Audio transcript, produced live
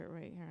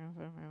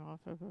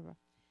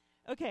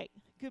Okay,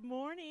 good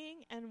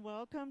morning and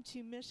welcome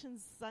to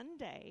Missions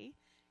Sunday.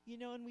 You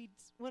know,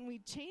 when we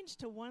change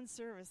to one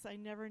service, I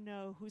never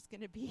know who's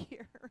going to be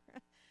here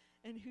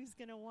and who's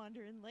going to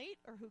wander in late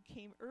or who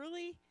came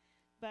early.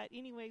 But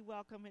anyway,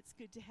 welcome. It's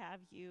good to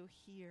have you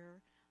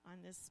here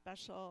on this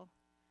special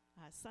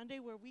Sunday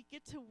where we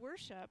get to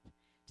worship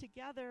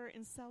together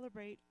and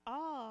celebrate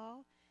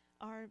all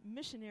our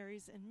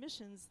missionaries and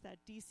missions that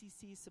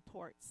DCC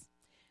supports.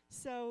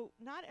 So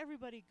not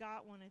everybody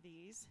got one of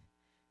these,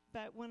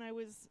 but when I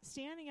was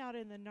standing out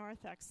in the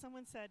narthex,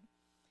 someone said,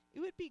 it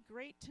would be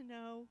great to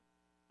know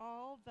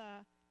all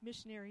the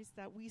missionaries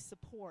that we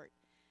support.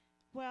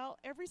 Well,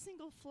 every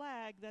single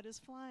flag that is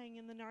flying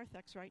in the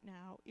narthex right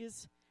now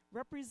is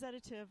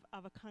representative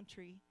of a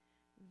country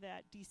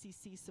that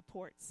DCC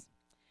supports.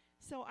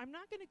 So I'm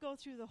not going to go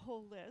through the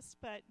whole list,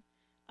 but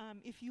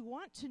if you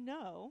want to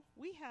know,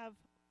 we have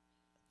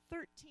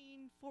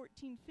 13,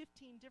 14,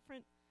 15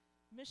 different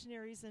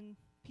missionaries and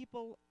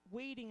people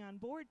waiting on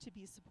board to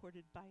be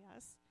supported by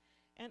us.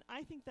 And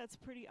I think that's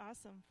pretty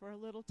awesome for a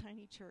little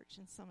tiny church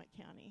in Summit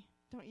County.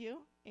 Don't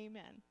you?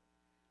 Amen.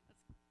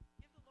 Let's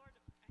give the Lord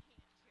a hand here.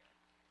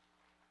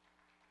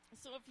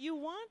 So if you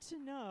want to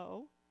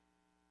know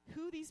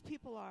who these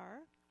people are,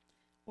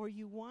 or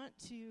you want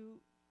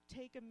to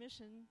take a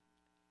mission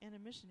and a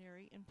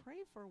missionary and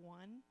pray for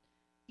one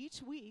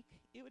each week,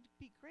 it would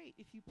be great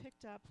if you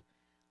picked up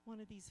one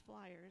of these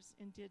flyers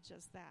and did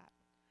just that.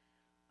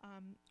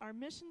 Our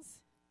missions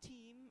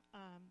team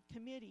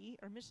committee,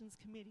 or missions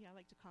committee, I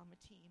like to call them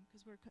a team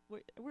because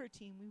we're a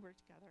team. We work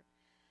together.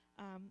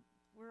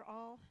 We're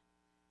all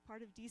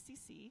part of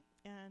DCC,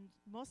 and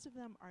most of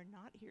them are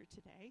not here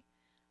today.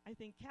 I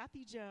think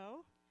Kathy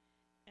Jo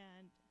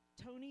and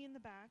Tony in the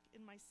back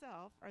and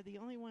myself are the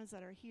only ones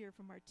that are here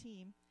from our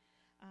team.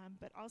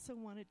 But also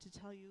wanted to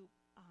tell you,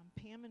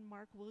 Pam and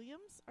Mark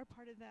Williams are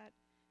part of that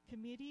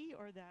committee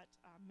or that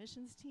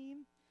missions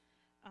team.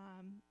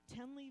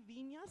 Tenley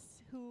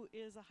Vinas, who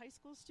is a high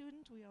school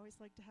student. We always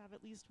like to have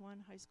at least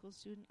one high school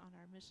student on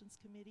our missions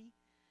committee.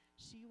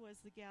 She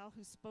was the gal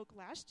who spoke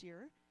last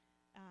year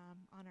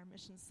on our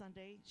Missions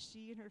Sunday.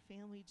 She and her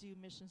family do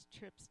missions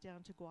trips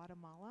down to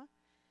Guatemala.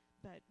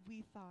 But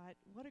we thought,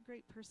 what a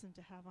great person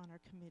to have on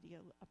our committee,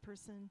 a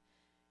person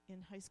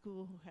in high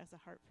school who has a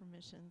heart for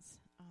missions.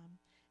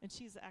 And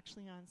she's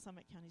actually on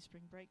Summit County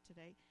Spring Break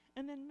today.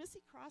 And then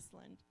Missy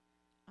Crossland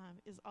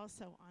is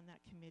also on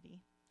that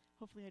committee.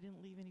 Hopefully I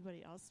didn't leave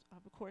anybody else.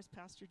 Of course,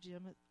 Pastor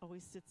Jim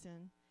always sits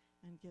in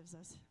and gives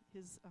us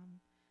his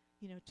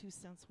 2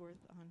 cents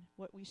worth on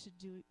what we should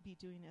be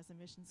doing as a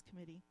missions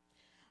committee.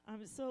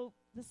 So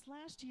this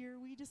last year,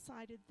 we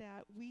decided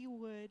that we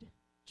would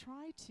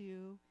try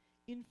to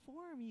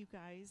inform you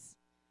guys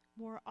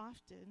more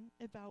often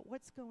about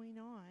what's going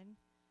on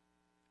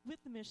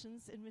with the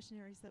missions and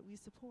missionaries that we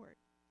support.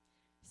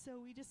 So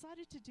we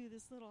decided to do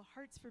this little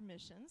Hearts for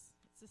Missions.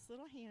 It's this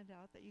little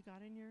handout that you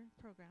got in your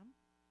program.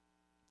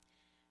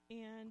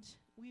 And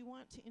we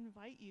want to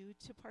invite you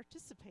to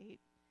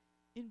participate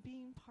in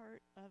being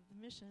part of the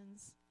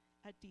missions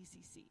at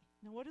DCC.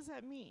 Now, what does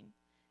that mean?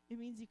 It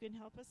means you can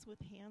help us with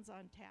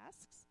hands-on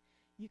tasks.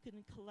 You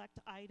can collect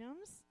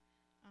items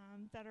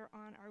that are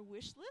on our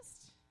wish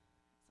list.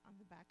 It's on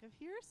the back of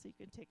here, so you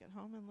can take it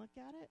home and look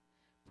at it.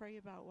 Pray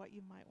about what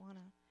you might want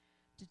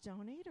to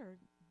donate or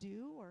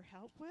do or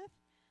help with.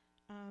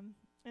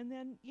 And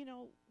then,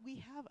 we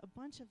have a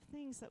bunch of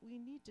things that we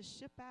need to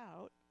ship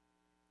out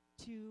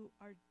to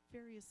our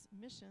various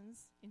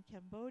missions in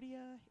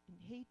Cambodia, in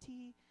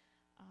Haiti,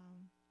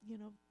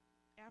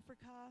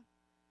 Africa,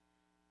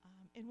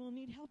 and we'll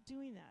need help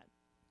doing that.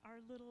 Our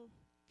little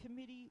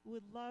committee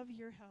would love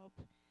your help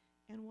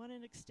and want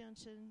an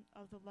extension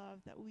of the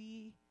love that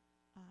we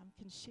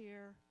can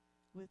share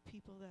with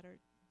people that are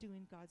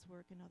doing God's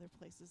work in other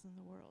places in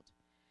the world.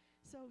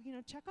 So,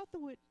 check out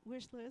the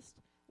wish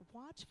list.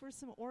 Watch for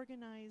some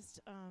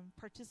organized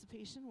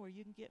participation where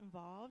you can get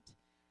involved.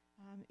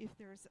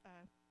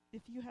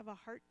 If you have a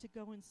heart to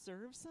go and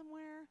serve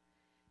somewhere,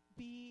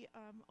 be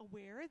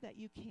aware that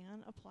you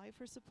can apply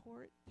for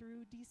support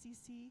through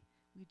DCC.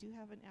 We do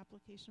have an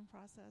application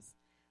process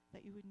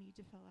that you would need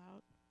to fill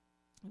out.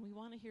 And we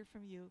want to hear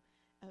from you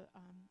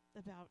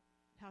about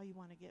how you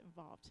want to get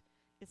involved.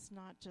 It's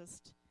not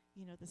just,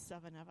 the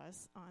 7 of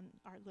us on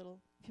our little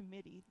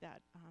committee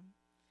that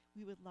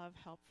we would love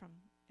help from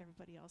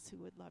everybody else who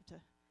would love to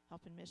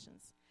help in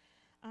missions.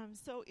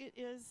 So it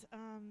is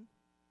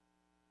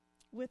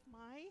with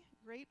my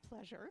great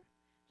pleasure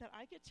that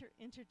I get to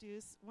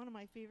introduce one of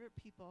my favorite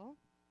people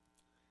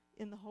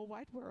in the whole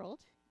wide world,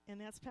 and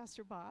that's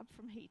Pastor Bob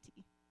from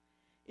Haiti.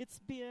 It's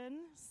been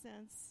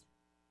since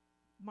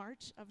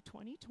March of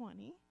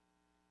 2020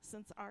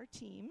 since our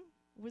team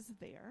was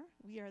there.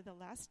 We are the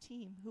last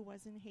team who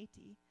was in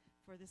Haiti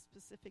for this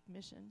specific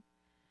mission.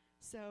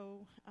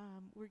 So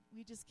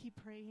we just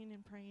keep praying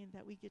and praying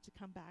that we get to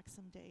come back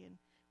someday, and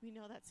we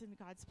know that's in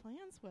God's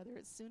plans, whether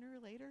it's sooner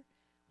or later.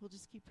 We'll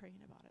just keep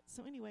praying about it.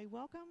 So anyway,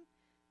 welcome,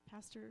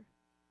 Pastor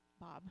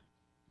Bob.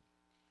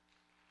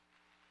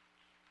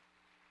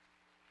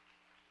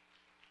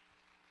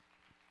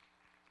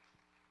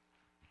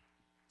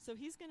 So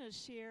he's going to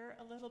share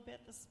a little bit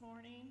this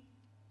morning.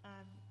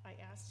 I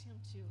asked him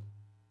to.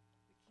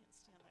 We can't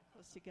stand that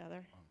close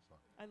together. I'm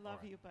sorry. I love All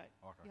right. you, but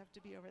Okay. you have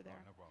to be over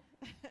there. No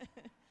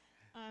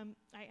problem.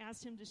 I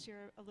asked him to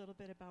share a little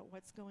bit about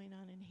what's going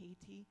on in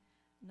Haiti,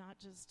 not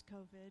just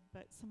COVID,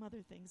 but some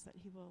other things that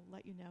he will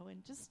let you know.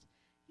 And just,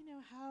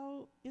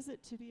 how is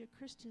it to be a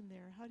Christian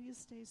there? How do you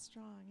stay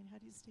strong and how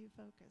do you stay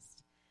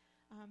focused?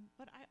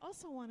 But I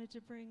also wanted to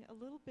bring a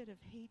little bit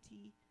of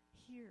Haiti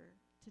here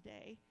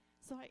today.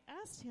 So I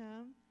asked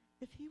him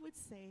if he would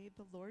say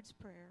the Lord's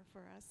Prayer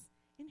for us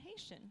in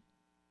Haitian.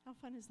 How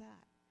fun is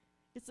that?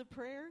 It's a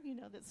prayer,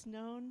 that's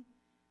known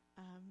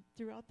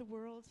throughout the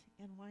world,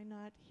 and why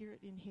not hear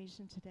it in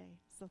Haitian today?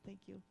 So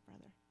thank you,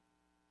 brother.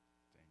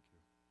 Thank you.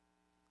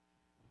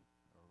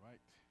 All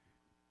right.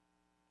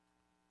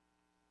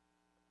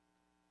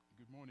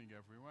 Good morning,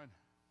 everyone.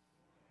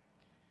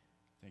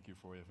 Thank you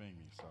for having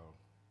me. So,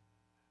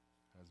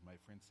 as my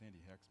friend Sandy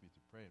asked me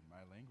to pray in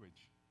my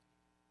language,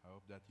 I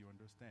hope that you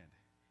understand.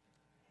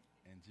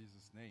 In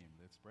Jesus' name,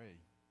 let's pray.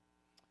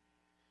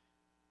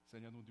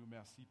 Seigneur, nous disons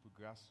merci pour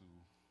grâce,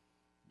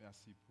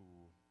 merci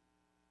pour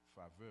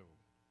faveur.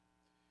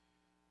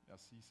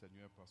 Merci,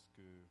 Seigneur, parce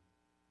que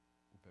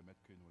vous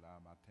permettez que nous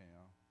là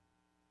matin,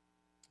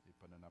 et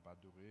pendant nous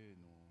adorer,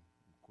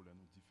 nous coulons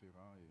nous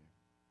différents et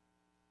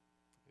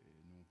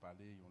nous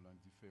parler une langue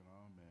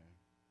différente, mais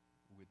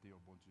vous êtes un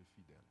bon Dieu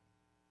fidèle.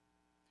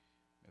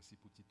 Merci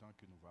pour tout le temps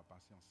que nous allons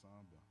passer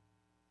ensemble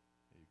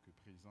et que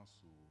présence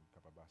soit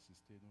capable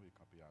d'assister nous et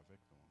camper avec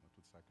nous dans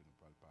tout ça que nous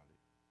pouvons parler.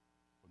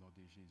 Au nom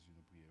de Jésus,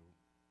 nous prions.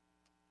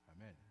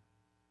 Amen.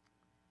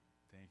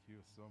 Thank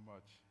you so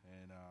much.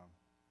 And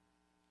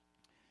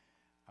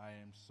I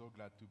am so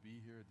glad to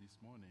be here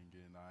this morning,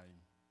 and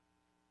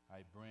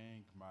I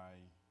bring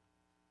my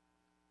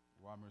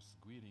warmest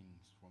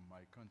greetings from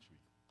my country,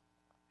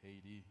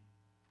 Haiti.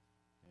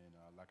 And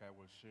like I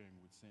was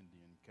sharing with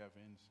Cindy and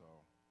Kevin, so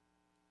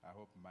I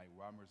hope my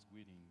warmest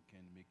greeting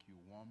can make you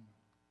warm.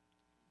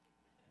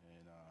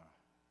 And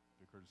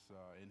because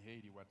in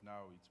Haiti right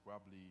now, it's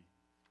probably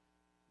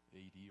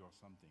 80 or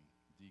something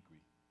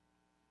degree.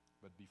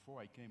 But before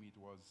I came, it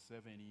was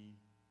 70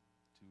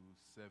 to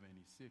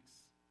 76.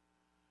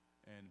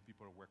 And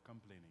people were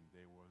complaining.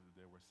 They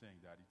were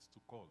saying that it's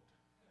too cold.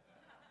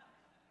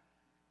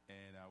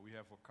 And we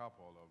have a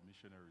couple of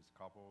missionaries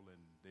couple,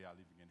 and they are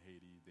living in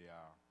Haiti. They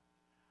are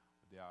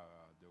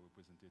the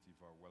representative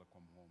of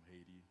Welcome Home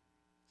Haiti.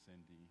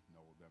 Cindy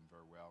know them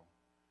very well.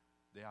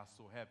 They are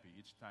so happy.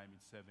 Each time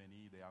it's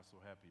 70, they are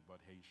so happy, but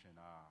Haitians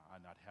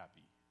are not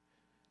happy.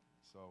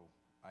 So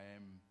I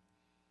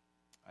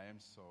am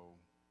so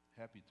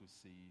happy to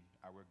see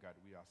our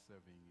God we are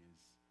serving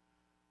is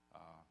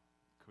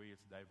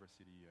creates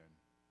diversity and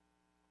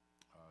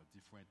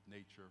different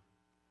nature,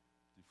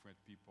 different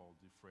people,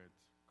 different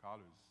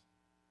colors,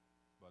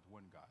 but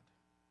one God.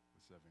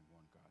 We're serving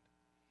one God.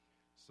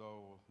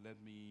 So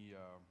let me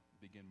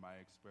begin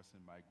by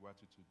expressing my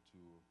gratitude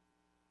to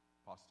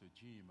Pastor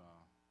Jim,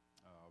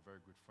 a very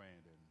good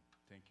friend, and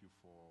thank you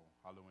for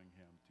allowing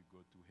him to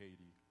go to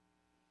Haiti.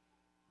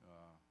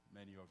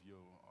 Many of you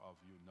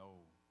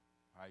know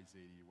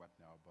Haiti right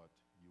now, but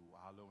you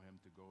allow him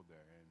to go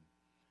there, and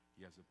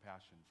he has a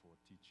passion for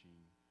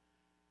teaching.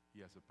 He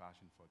has a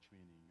passion for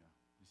training.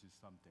 This is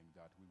something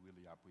that we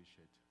really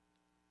appreciate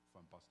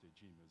from Pastor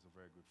Jim. He's a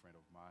very good friend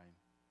of mine,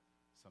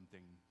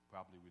 something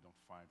probably we don't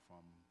find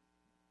from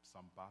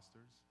some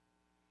pastors,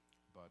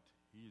 but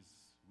he's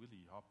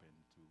really open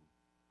to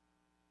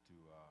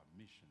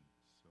mission.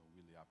 So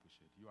really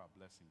appreciate. You are a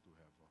blessing to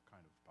have a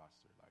kind of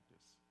pastor like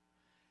this.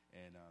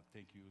 And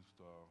thank you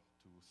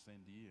to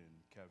Cindy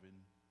and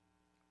Kevin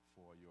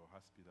for your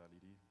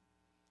hospitality.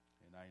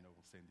 And I know,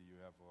 Cindy, you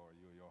have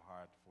your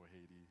heart for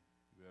Haiti.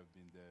 You have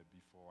been there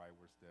before I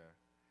was there.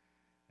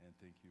 And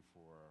thank you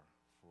for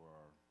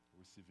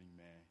receiving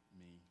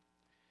me.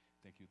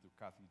 Thank you to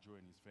Kathy Joy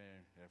and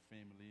her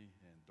family,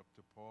 and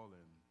Dr. Paul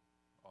and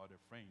other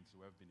friends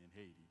who have been in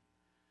Haiti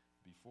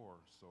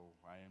before. So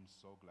I am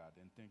so glad.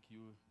 And thank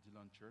you,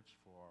 Dillon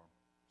Church, for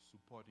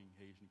supporting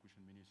Haitian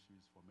Christian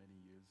Ministries for many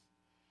years.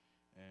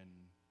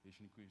 And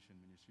Haitian Christian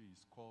Ministry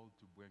is called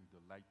to bring the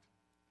light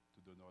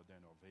to the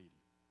northern of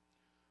Haiti.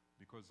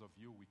 Because of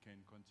you, we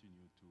can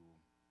continue to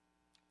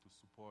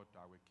support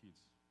our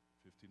kids,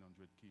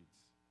 1,500 kids,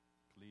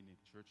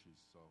 clinic, churches,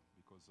 so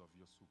because of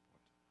your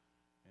support.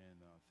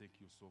 And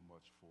thank you so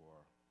much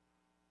for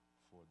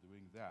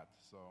doing that.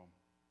 So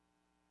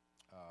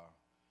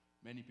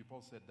many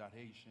people said that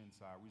Haitians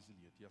are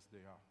resilient. Yes,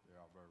 they are. They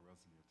are very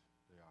resilient.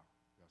 They are.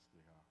 Yes,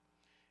 they are.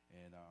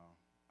 And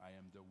I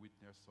am the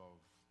witness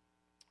of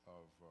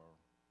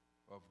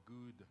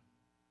good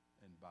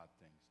and bad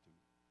things too.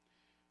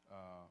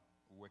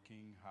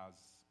 Working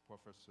as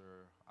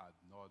professor at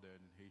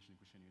Northern Haitian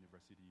Christian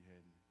University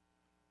and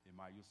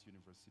Emmaus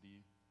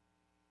University,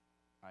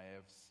 I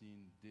have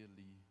seen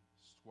daily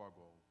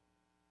struggle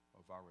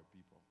of our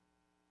people.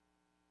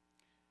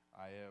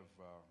 I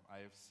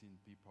have seen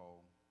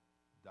people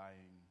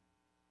dying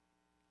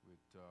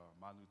with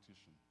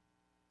malnutrition,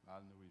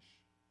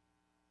 malnourished.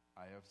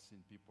 I have seen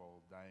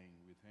people dying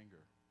with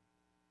hunger.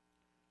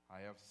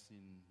 I have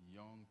seen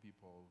young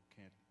people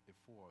can't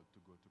afford to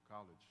go to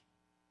college,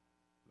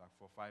 like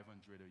for $500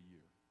 a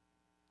year.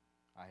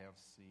 I have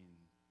seen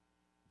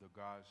the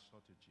gas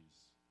shortages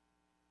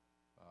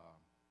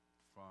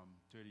from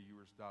 $30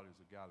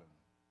 a gallon.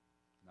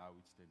 Now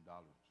it's $10.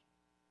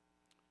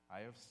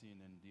 I have seen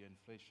in the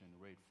inflation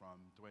rate from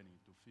 20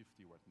 to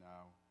 50 right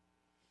now.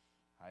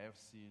 I have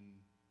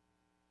seen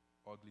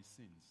ugly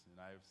scenes,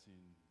 and I have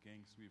seen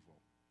gang swivel.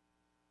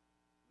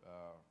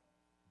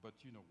 But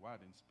you know what?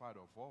 In spite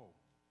of all,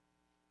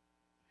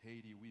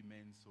 Haiti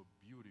remains a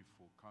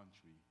beautiful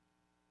country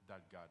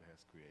that God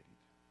has created.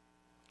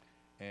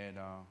 And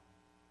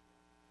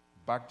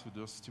back to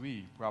those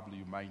three, probably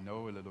you might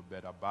know a little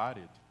bit about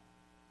it.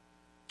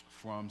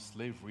 From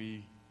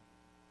slavery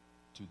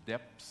to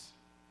debts,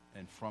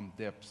 and from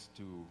debts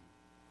to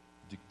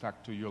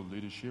dictatorial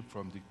leadership,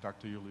 from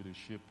dictatorial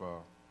leadership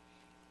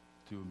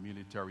to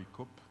military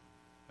coup,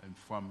 and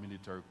from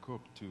military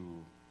coup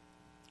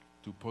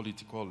to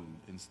political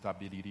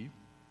instability,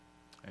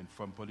 and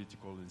from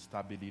political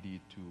instability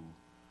to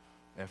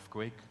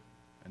earthquake,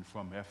 and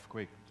from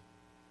earthquake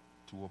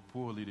to a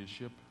poor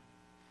leadership,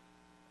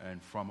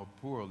 and from a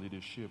poor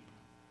leadership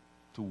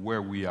to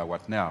where we are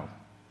right now,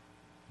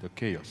 the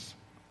chaos.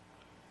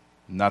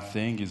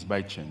 Nothing is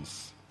by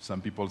chance.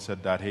 Some people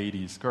said that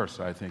Haiti is cursed.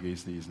 I think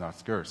Haiti is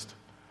not cursed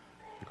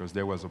because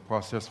there was a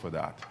process for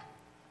that.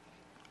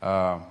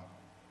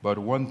 But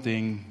one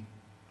thing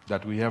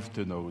that we have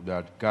to know,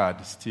 that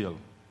God still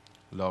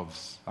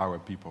loves our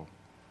people,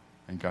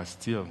 and God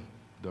still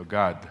the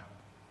God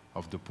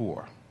of the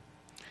poor.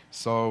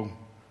 So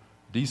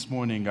this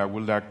morning I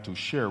would like to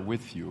share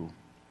with you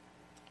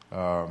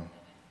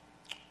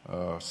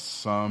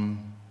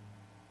some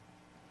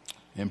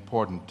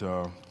important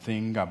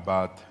thing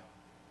about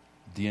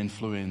the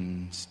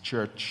influence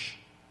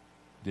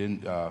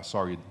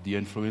the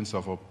influence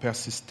of a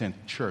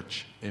persistent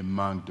church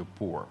among the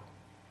poor.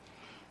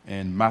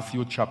 In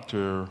Matthew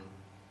chapter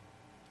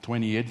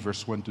 28,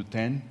 verse 1 to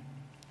 10,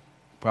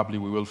 probably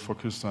we will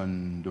focus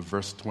on the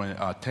verse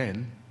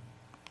 10,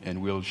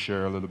 and we'll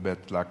share a little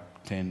bit,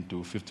 like 10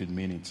 to 15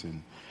 minutes,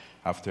 and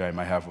after I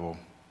might have a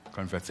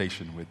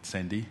conversation with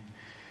Sandy.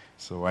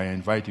 So I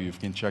invite you, if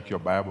you can check your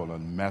Bible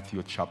on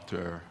Matthew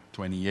chapter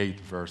 28,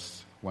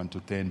 verse 1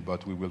 to 10,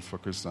 but we will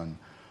focus on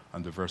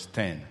the verse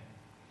 10.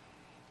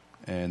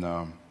 And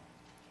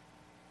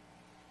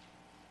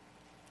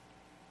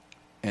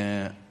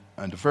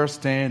on the verse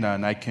 10,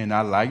 and I can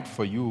highlight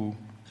for you,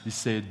 he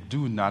said,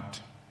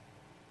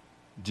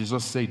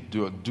 Jesus said,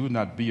 do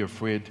not be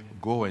afraid,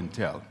 go and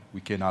tell. We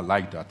can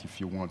highlight that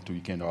if you want to,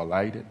 you can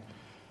highlight it.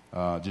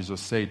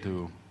 Jesus said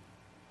to,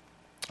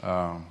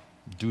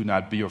 do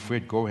not be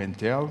afraid, go and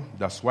tell.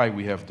 That's why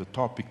we have the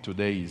topic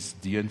today is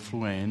the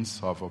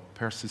influence of a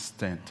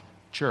persistent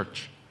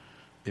church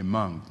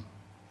among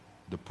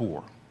the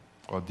poor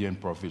or the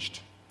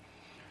impoverished.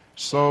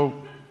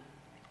 So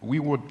we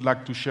would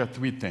like to share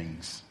three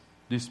things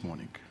this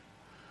morning.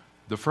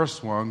 The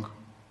first one,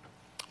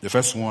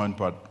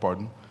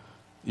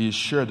 is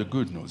share the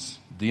good news.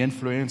 The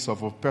influence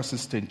of a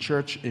persistent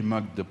church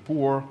among the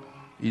poor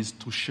is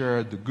to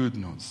share the good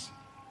news.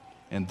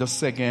 And the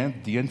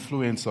second, the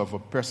influence of a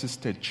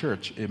persistent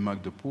church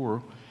among the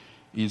poor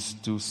is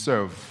to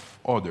serve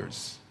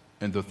others.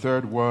 And the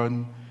third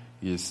one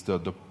is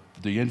the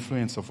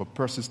influence of a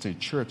persistent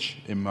church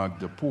among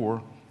the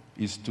poor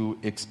is to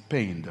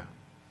expand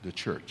the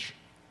church.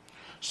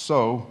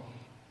 So,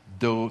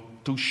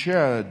 to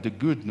share the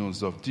good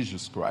news of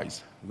Jesus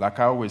Christ, like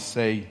I always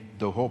say,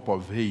 the hope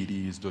of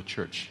Haiti is the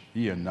church,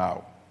 here and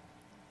now.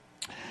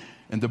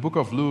 In the book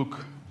of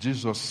Luke,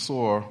 Jesus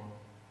saw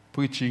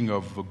preaching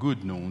of the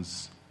good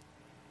news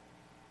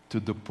to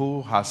the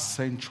poor as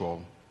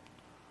central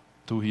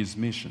to his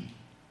mission.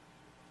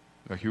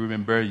 Like you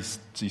remember,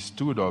 he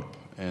stood up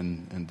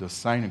in the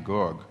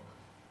synagogue,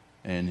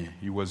 and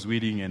he was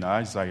reading in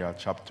Isaiah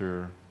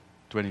chapter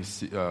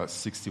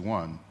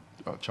 61,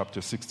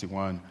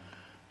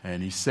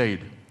 and he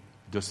said,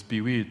 "The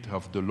Spirit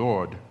of the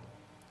Lord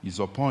is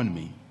upon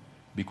me,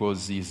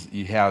 because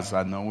he has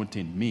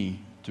anointed me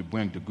to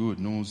bring the good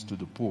news to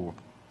the poor,"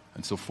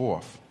 and so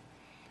forth.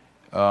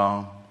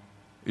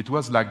 It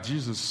was like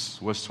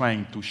Jesus was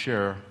trying to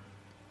share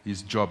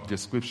his job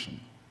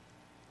description,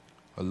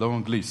 a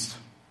long list.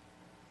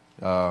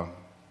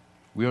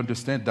 We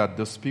understand that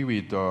the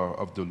Spirit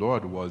of the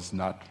Lord was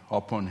not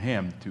upon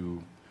him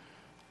to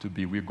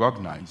be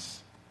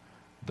recognized.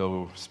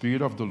 The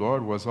Spirit of the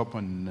Lord was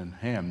upon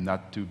him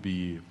not to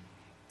be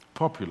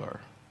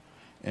popular.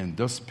 And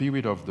the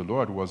Spirit of the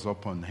Lord was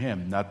upon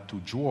him not to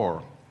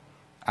draw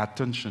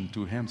attention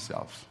to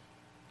himself.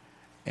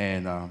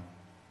 And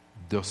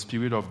the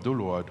Spirit of the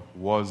Lord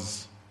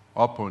was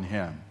upon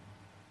him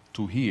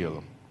to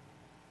heal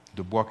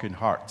the broken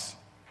hearts.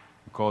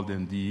 We call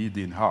them the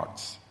hidden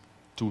hearts.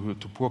 To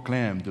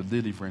proclaim the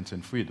deliverance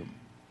and freedom.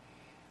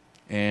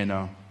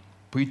 And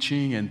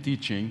preaching and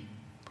teaching,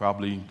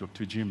 probably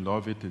Dr. Jim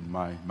loved it in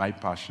my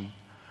passion,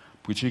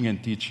 preaching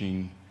and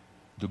teaching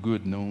the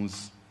good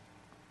news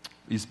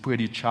is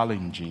pretty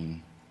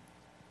challenging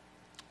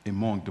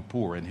among the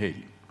poor in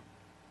Haiti.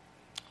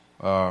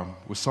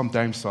 We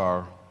sometimes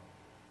are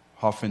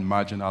often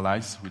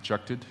marginalized,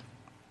 rejected,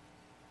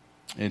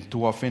 and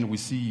too often we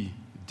see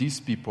these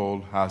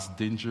people as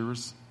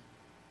dangerous,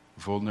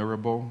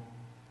 vulnerable,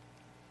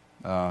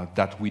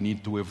 that we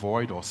need to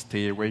avoid or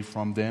stay away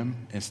from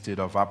them instead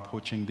of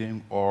approaching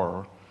them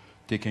or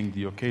taking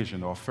the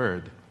occasion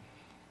offered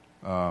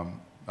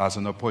as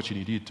an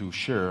opportunity to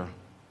share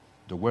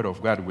the Word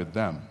of God with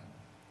them.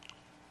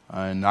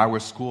 In our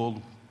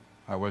school,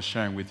 I was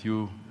sharing with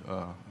you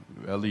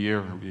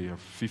earlier, we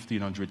have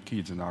 1,500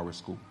 kids in our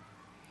school.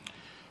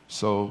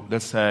 So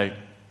let's say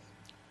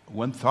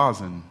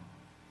 1,000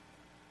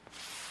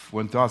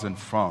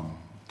 from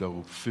the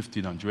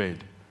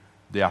 1,500,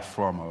 they are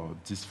from a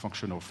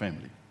dysfunctional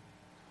family.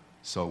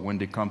 So when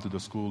they come to the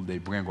school, they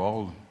bring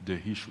all the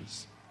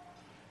issues.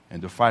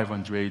 And the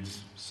 500,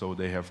 so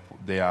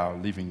they are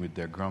living with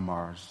their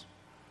grandmas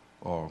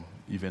or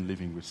even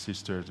living with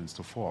sisters and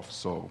so forth.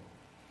 So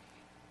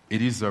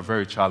it is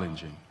very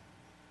challenging.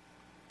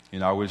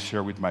 And I will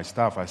share with my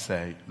staff, I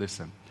say,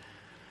 listen,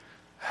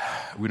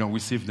 we don't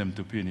receive them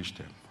to punish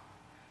them.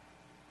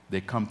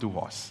 They come to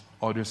us.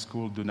 Other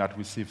schools do not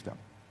receive them.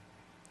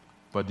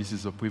 But this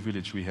is a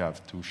privilege we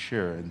have to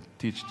share and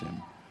teach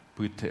them,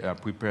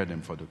 prepare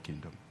them for the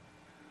kingdom.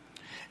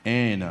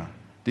 And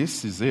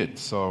this is it.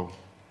 So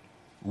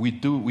we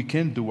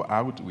can do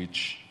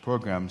outreach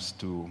programs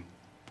to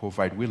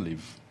provide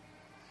relief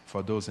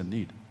for those in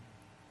need.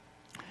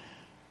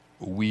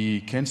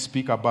 We can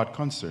speak about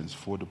concerns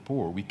for the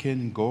poor. We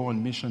can go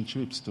on mission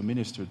trips to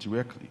minister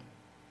directly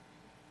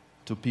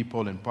to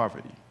people in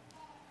poverty.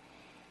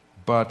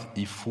 But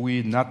if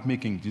we're not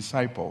making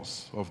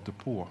disciples of the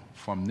poor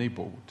from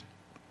neighborhood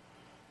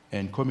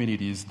and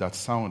communities that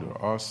surround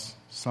us,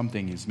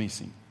 something is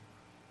missing.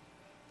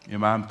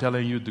 And I'm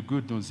telling you, the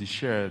good news is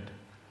shared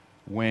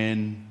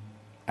when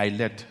I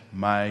let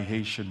my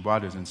Haitian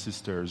brothers and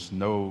sisters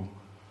know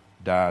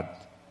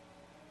that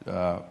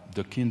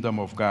the kingdom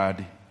of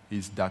God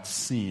is that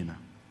sin,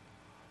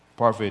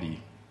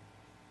 poverty,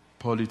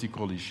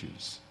 political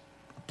issues,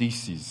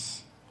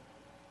 disease,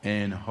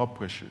 and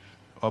oppression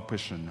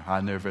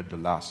are never the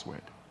last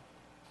word.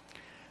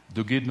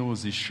 The good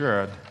news is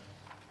shared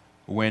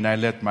when I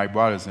let my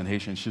brothers and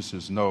Haitian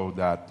sisters know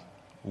that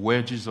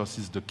where Jesus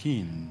is the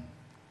king,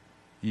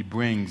 he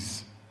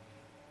brings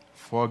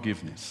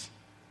forgiveness,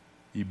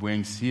 he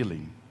brings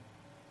healing,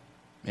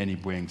 and he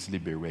brings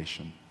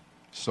liberation.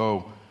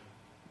 So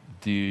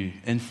the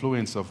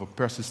influence of a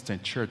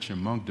persistent church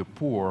among the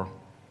poor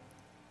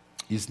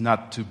is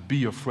not to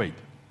be afraid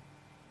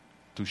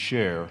to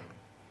share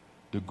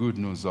the good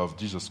news of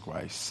Jesus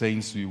Christ.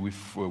 Saints, we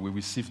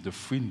receive the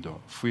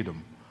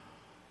freedom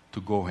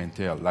to go and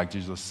tell. Like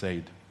Jesus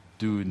said,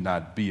 do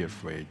not be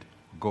afraid.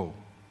 Go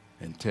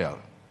and tell.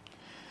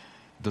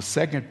 The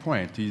second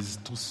point is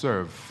to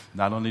serve.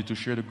 Not only to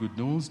share the good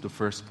news, the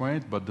first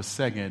point, but the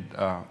second,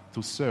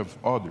 to serve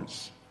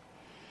others.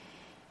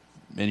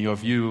 Many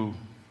of you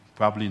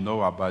probably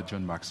know about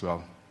John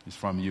Maxwell. He's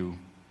from you.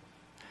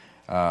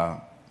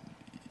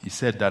 He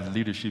said that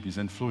leadership is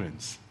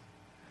influence.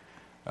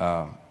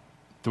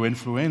 To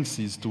influence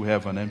is to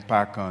have an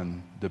impact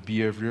on the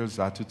behaviors,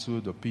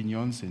 attitude,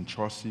 opinions, and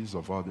choices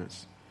of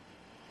others.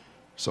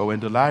 So in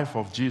the life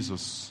of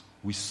Jesus,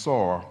 we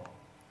saw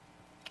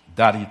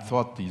that he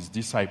taught his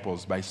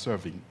disciples by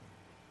serving.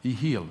 He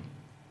healed.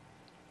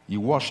 He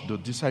washed the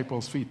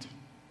disciples' feet.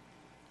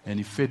 And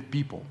he fed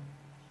people.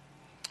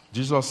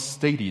 Jesus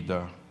stated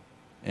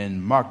in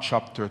Mark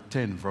chapter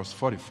 10, verse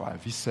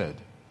 45, he said,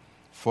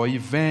 "For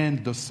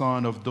even the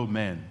Son of the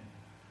Man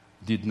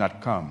did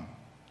not come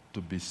to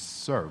be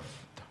served,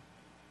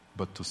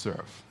 but to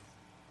serve."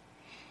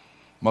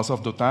 Most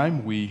of the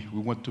time, we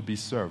want to be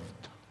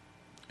served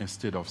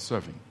instead of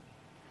serving.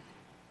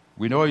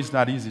 We know it's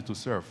not easy to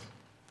serve.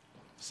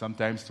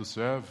 Sometimes to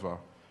serve,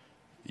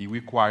 it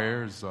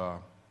requires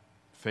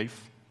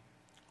faith,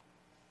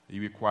 it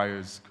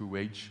requires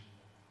courage,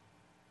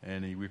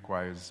 and it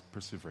requires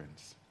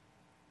perseverance.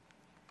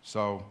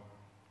 So,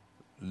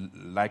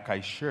 like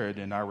I shared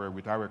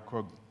with our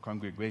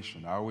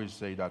congregation, I always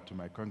say that to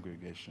my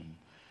congregation,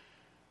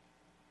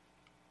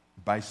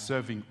 by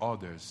serving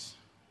others,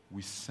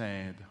 we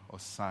send a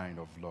sign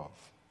of love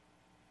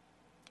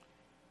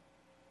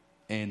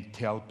and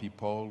tell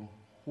people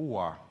who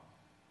are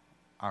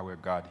our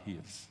God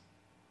is,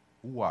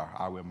 who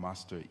our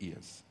Master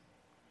is.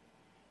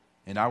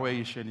 In our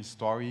Haitian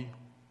story,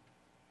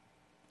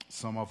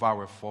 some of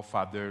our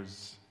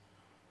forefathers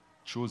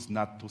chose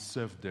not to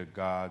serve the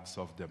gods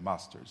of their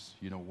masters.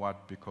 You know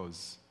what?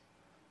 Because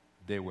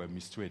they were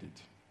mistreated.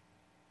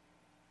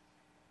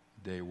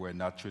 They were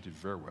not treated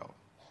very well.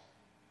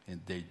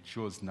 And they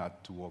chose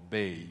not to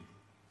obey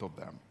to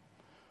them.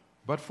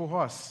 But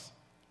for us,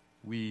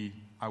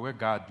 our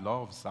God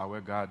loves,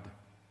 our God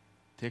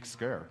takes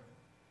care,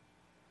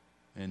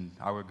 and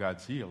our God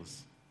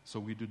heals. So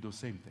we do the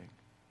same thing.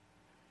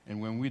 And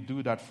when we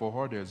do that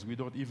for others, we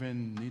don't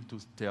even need to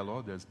tell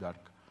others that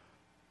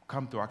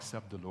come to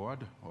accept the Lord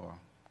or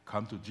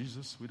come to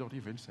Jesus, we don't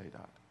even say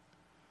that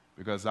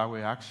because our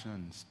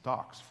actions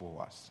talks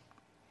for us.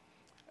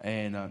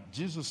 And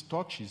Jesus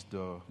touches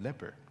the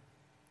leper,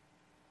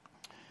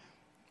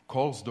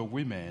 calls the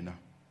women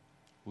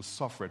who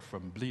suffered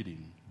from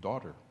bleeding,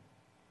 daughter,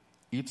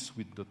 eats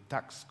with the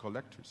tax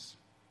collectors.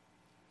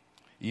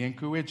 He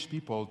encouraged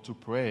people to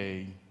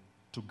pray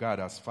to God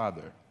as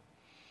Father.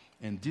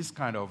 And this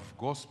kind of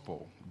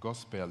gospel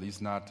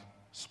is not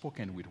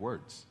spoken with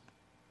words.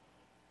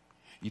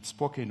 It's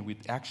spoken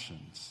with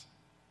actions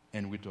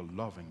and with a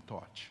loving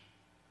touch.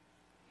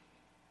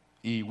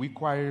 He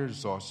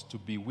requires us to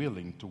be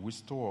willing to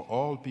restore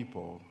all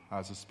people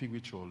as a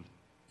spiritual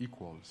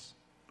equals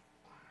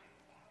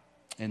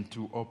and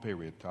to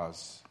operate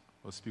as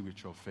a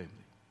spiritual family.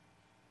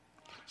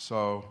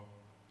 So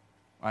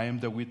I am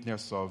the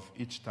witness of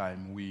each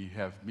time we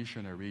have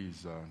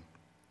missionaries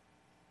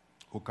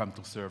who come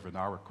to serve in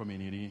our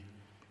community.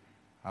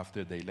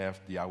 After they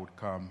left, the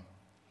outcome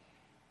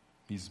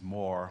is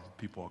more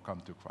people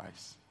come to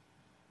Christ.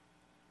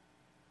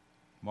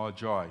 More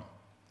joy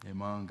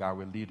among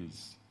our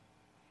leaders,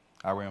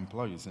 our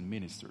employees and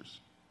ministers.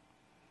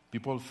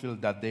 People feel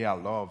that they are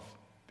loved.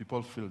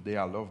 People feel they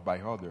are loved by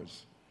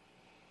others.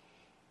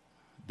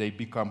 They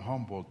become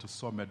humble to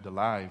submit their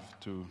life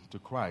to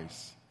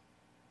Christ.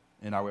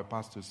 And our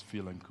pastors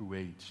feel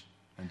encouraged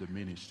in the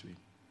ministry.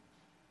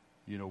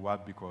 You know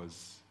what?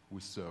 Because we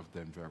serve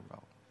them very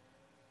well.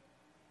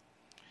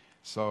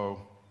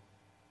 So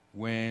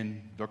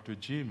when Dr.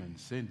 Jim and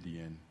Cindy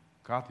and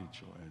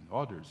Katicho and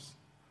others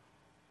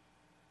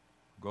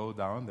go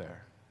down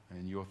there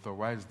and you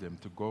authorize them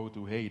to go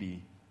to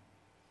Haiti,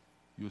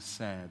 you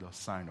send a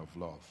sign of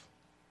love.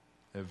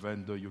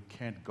 Even though you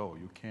can't go,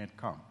 you can't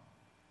come,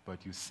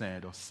 but you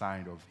send a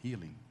sign of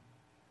healing.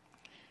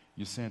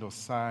 You send a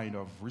sign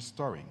of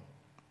restoring.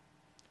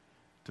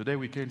 Today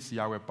we can see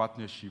our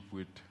partnership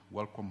with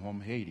Welcome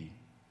Home Haiti.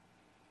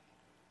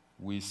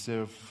 We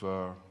serve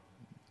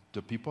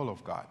the people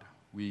of God.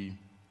 We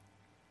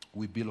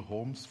build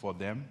homes for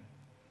them.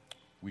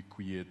 We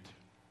create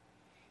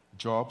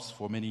jobs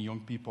for many young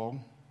people.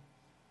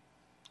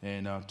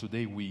 And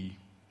today we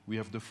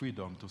have the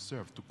freedom to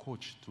serve, to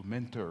coach, to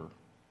mentor,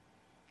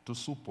 to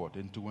support,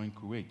 and to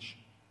encourage.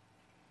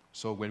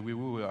 So when we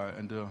were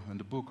in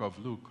the book of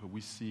Luke,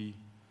 we see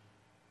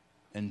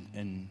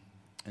in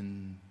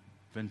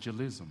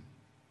evangelism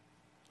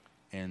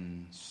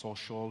and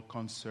social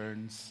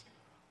concerns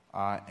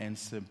are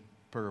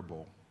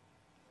inseparable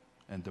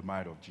in the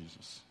mind of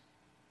Jesus.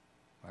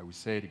 I will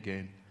say it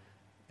again,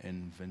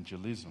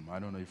 evangelism. I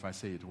don't know if I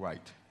say it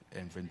right.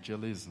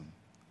 Evangelism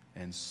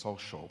and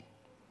social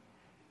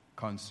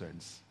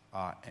concerns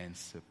are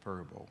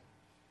inseparable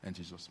in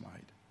Jesus'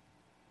 mind.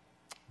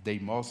 They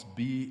must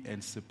be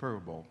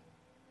inseparable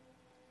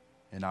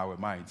in our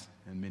minds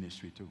and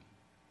ministry too.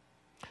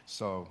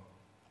 So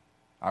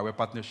our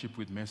partnership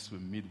with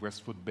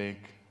Midwest Food Bank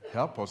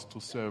help us to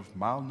serve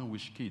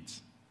malnourished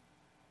kids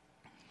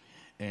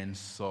and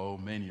so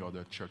many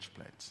other church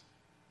plants.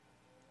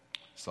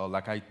 So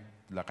like I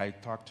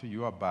talked to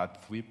you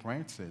about 3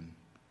 points, and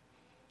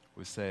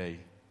we say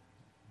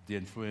the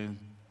influence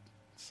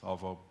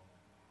of a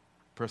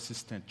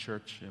persistent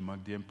church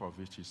among the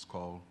impoverished is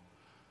called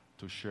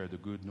to share the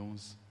good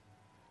news.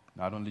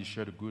 Not only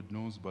share the good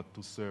news, but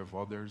to serve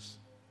others.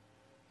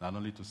 Not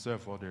only to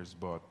serve others,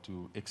 but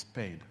to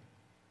expand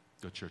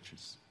the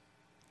churches.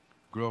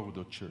 Grow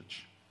the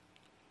church.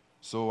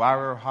 So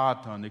our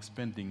heart on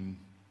expanding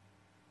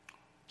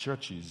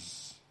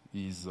churches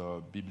is a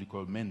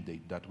biblical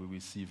mandate that we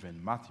receive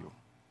in Matthew,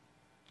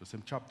 the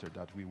same chapter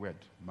that we read,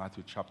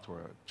 Matthew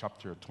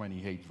chapter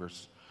 28,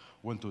 verse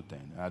 1 to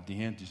 10. At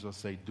the end, Jesus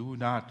said, do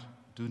not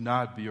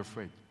be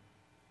afraid.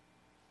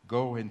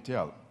 Go and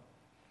tell.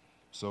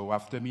 So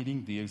after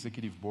meeting the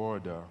executive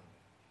board,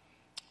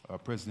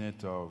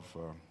 president of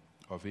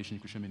Asian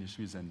Christian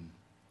Ministries in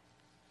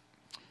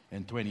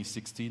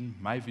 2016,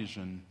 my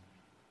vision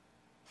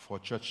for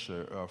church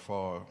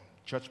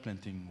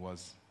planting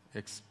was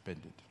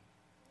expanded.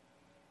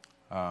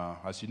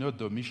 As you know,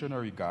 the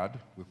missionary God,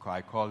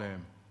 I call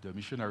him the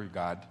missionary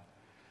God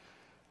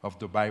of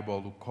the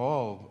Bible, who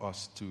called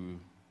us to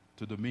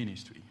the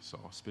ministry. So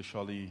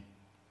especially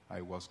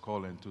I was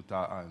called in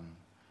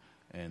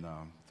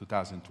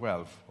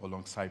 2012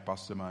 alongside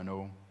Pastor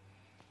Mano,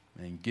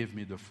 and gave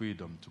me the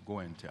freedom to go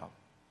and tell.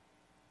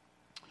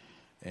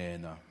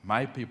 And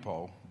my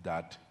people,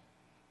 that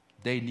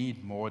they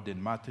need more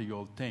than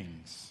material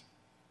things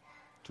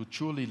to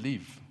truly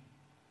live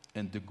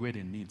and the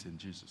greater needs in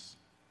Jesus.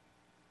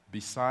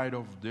 Beside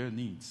of their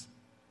needs,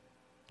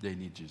 they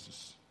need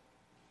Jesus.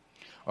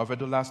 Over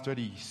the last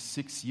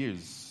 36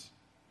 years,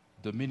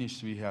 the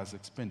ministry has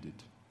expanded.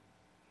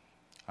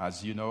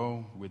 As you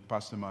know, with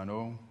Pastor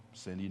Mano,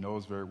 Sandy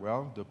knows very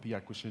well, the PI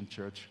Christian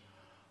Church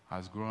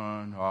has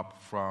grown up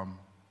from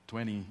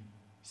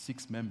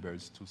 26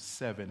 members to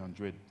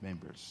 700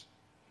 members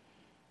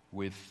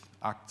with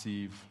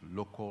active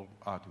local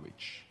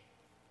outreach,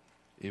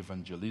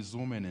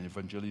 evangelism and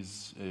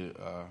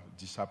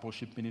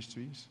discipleship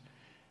ministries,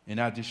 in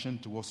addition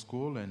to a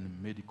school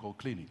and medical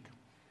clinic.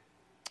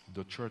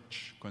 the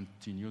church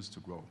continues to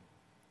grow.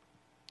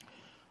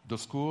 The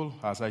school,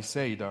 as I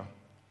said,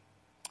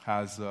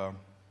 has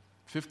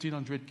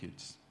 1,500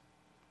 kids.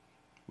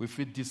 We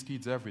feed these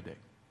kids every day.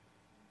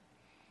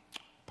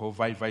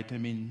 Provide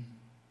vitamin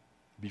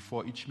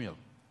before each meal.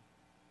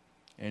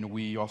 And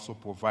we also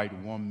provide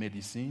warm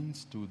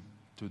medicines to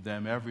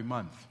them every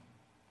month.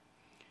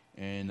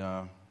 And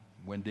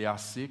when they are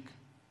sick,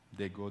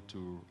 they go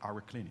to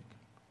our clinic.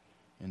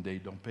 And they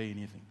don't pay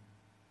anything.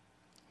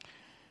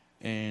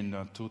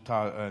 In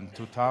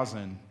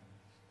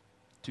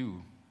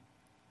 2002,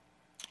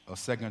 a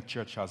second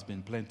church has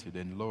been planted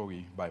in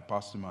Lowry by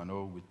Pastor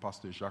Mano with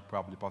Pastor Jacques.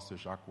 Probably Pastor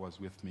Jacques was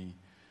with me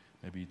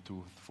maybe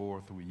 3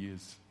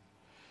 years.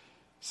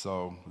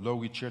 So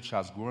Lowry Church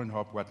has grown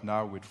up right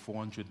now with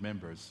 400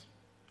 members,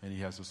 and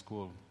he has a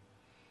school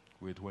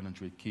with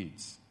 100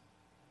 kids.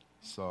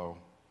 So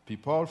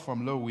people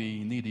from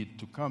Lowry needed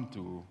to come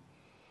to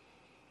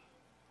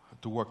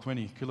work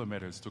 20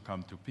 kilometers to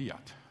come to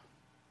Piat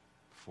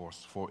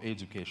for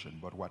education,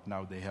 but right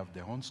now they have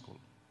their own school.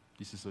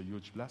 This is a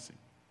huge blessing.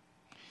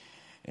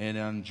 And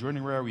in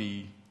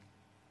January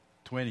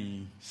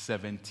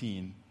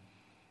 2017,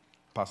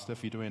 Pastor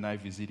Fito and I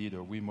visited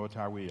a remote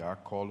area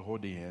called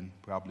Hodean.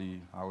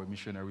 Probably our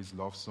missionaries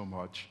love so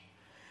much.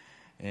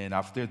 And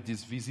after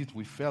this visit,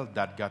 we felt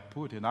that God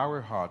put in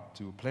our heart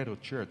to plant a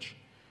church.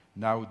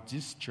 Now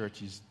this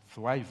church is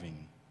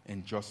thriving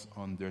in just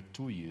under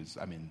 2 years.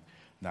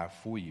 Now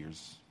 4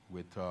 years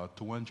with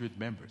 200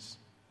 members.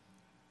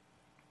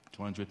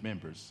 200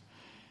 members.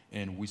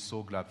 And we're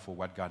so glad for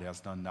what God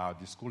has done now.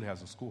 The school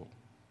has a school.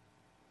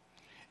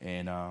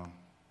 And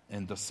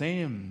in the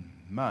same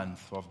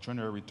month of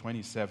January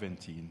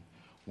 2017,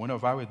 one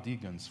of our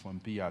deacons from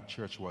Piat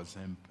Church was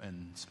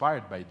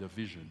inspired by the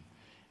vision,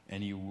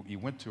 and he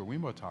went to a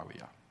remote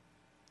area.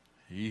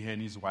 He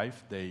and his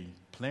wife, they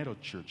planted a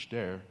church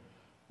there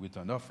with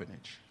an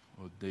orphanage,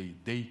 or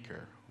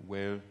daycare,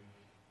 where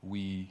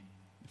we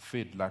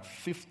feed like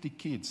 50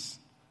 kids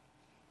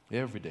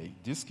every day.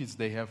 These kids,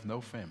 they have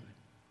no family.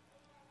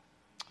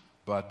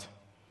 But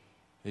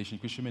Haitian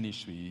Christian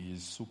Ministry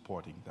is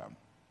supporting them.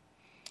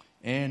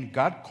 And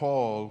God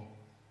called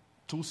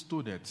 2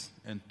 students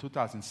in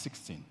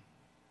 2016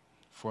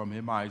 from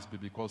Emmaus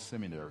Biblical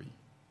Seminary,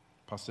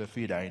 Pastor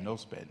Fida and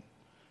Ospen,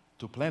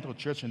 to plant a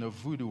church in a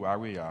voodoo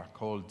area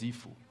called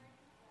Difu.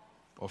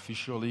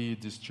 Officially,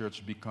 this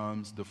church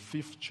becomes the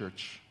 5th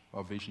church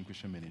of Haitian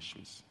Christian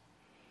Ministries.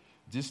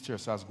 This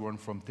church has grown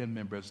from 10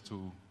 members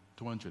to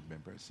 200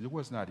 members. It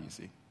was not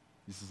easy.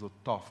 This is a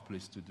tough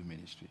place to do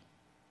ministry.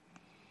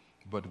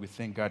 But we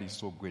thank God is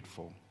so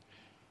grateful.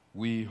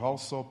 We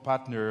also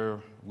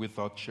partner with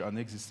an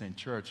existing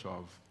church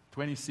of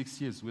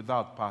 26 years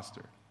without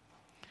pastor.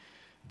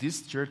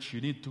 This church,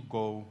 you need to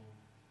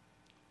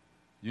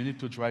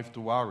drive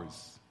 2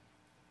 hours,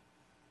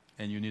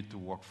 and you need to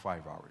walk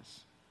 5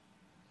 hours.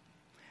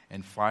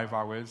 And 5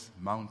 hours,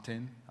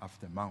 mountain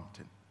after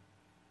mountain.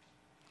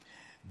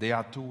 There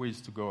are 2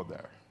 ways to go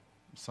there.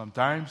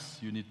 Sometimes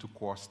you need to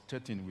cross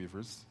 13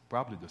 rivers,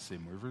 probably the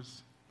same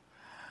rivers.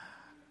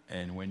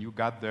 And when you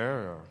got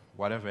there,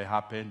 whatever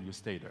happened, you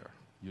stay there.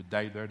 You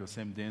die there the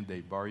same day,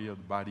 they bury your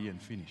body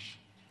and finish.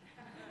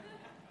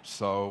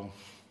 So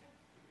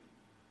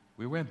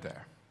we went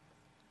there.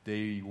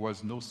 There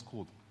was no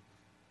school.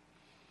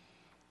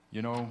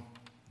 You know,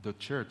 the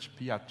church,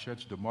 Piat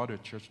Church, the mother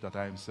church that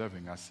I am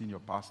serving as senior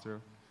pastor,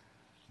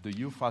 the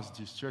youth at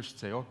this church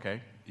say,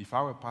 okay, if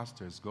our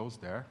pastor goes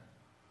there,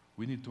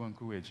 we need to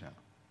encourage him.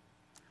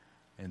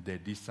 And they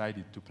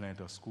decided to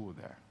plant a school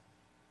there.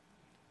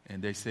 And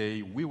they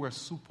say, we were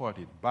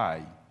supported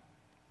by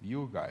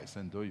you guys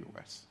in the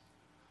U.S.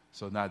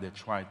 So now they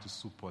try to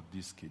support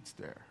these kids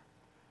there.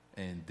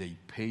 And they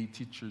pay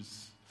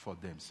teachers for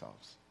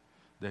themselves.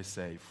 They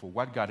say, for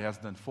what God has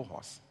done for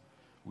us,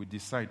 we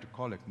decide to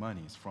collect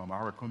monies from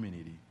our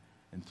community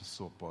and to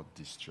support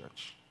this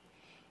church.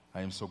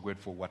 I am so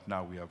grateful what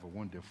now we have a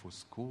wonderful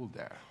school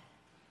there.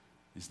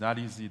 It's not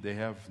easy. They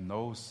have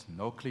no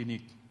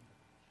clinic.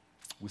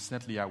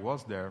 Recently I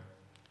was there,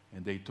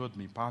 and they told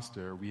me,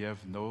 Pastor, we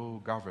have no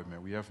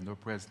government, we have no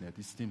president.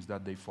 It seems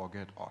that they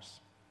forget us.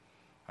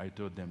 I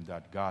told them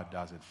that God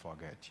doesn't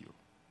forget you.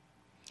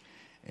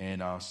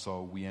 And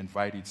so we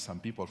invited some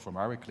people from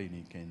our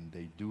clinic, and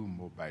they do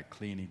mobile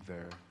clinic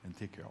there and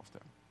take care of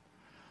them.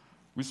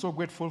 We're so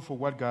grateful for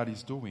what God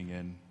is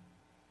doing.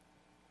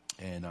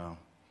 And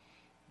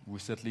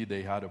recently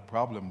they had a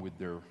problem with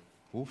the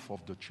roof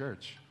of the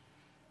church,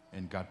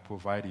 and God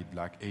provided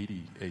like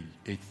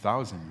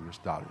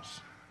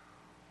 $8,000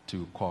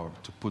 to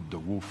put the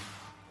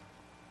roof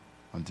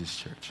on this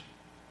church.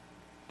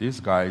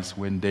 These guys,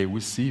 when they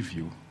receive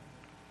you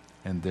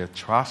in their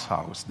trust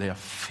house, they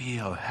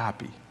feel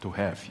happy to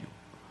have you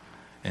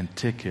and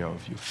take care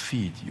of you,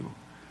 feed you.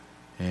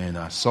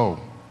 And so,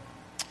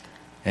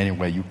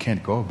 anyway, you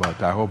can't go,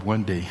 but I hope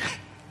one day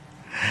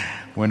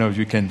one of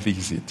you can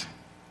visit.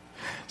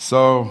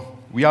 So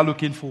we are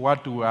looking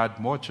forward to add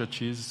more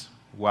churches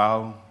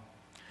while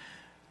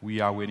we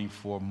are waiting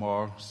for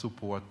more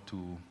support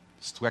to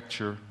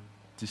structure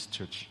this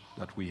church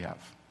that we have.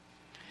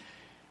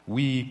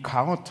 We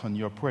count on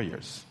your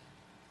prayers.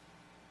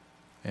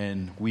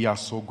 And we are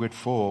so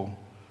grateful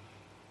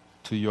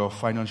to your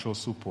financial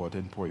support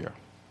and prayer.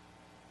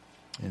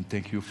 And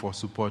thank you for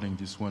supporting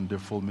this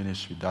wonderful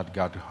ministry that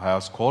God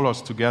has called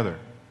us together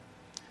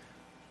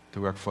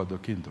to work for the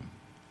kingdom.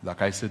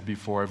 Like I said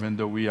before, even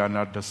though we are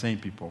not the same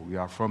people, we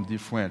are from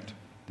different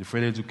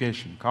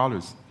education,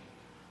 colors,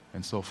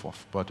 and so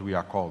forth, but we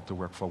are called to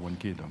work for one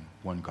kingdom,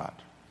 one God.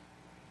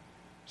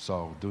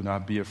 So do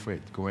not be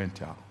afraid. Go and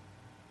tell.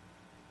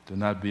 Do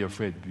not be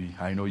afraid.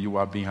 I know you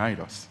are behind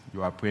us.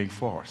 You are praying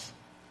for us.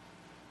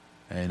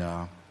 And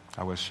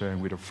I was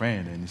sharing with a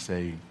friend, and he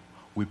said,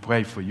 we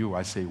pray for you.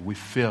 I say, we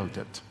felt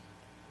it.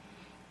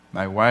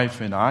 My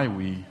wife and I,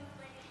 we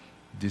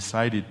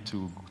decided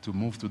to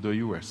move to the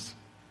U.S.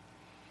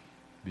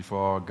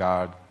 before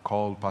God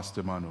called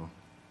Pastor Mano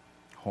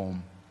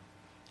home.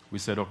 We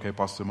said, okay,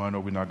 Pastor Mano,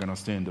 we're not going to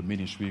stay in the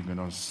ministry. We're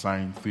going to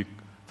sign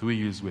 3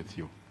 years with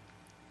you.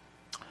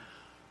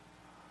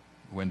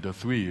 When the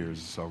 3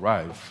 years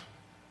arrive,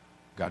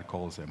 God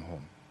calls them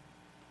home.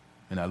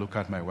 And I look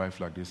at my wife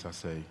like this. I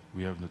say,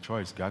 we have no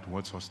choice. God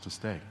wants us to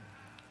stay.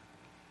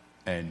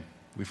 And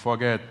we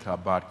forget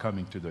about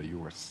coming to the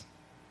U.S.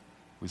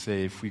 We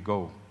say, if we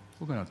go,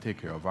 we're going to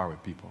take care of our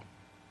people.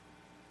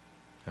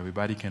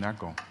 Everybody cannot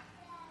go.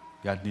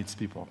 God needs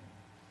people.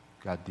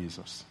 God needs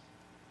us.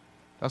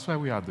 That's why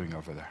we are doing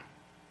over there.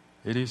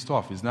 It is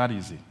tough. It's not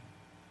easy.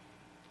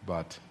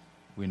 But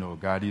we know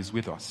God is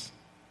with us,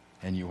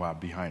 and you are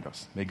behind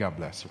us. May God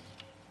bless you.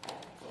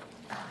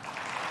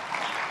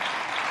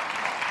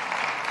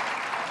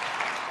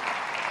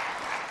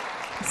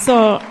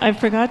 So I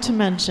forgot to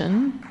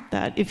mention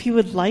that if you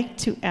would like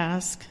to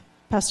ask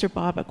Pastor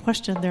Bob a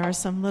question, there are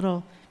some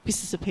little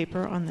pieces of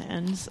paper on the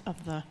ends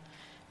of the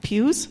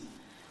pews.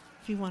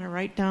 If you want to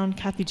write down,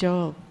 Kathy Jo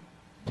will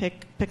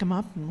pick them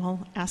up, and we'll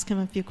ask him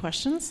a few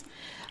questions.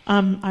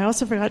 I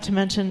also forgot to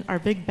mention our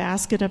big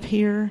basket up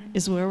here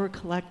is where we're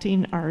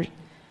collecting our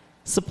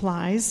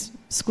supplies,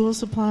 school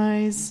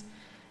supplies,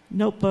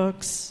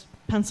 notebooks,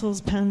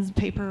 pencils, pens,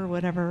 paper,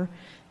 whatever,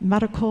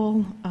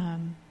 medical,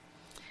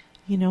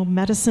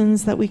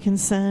 medicines that we can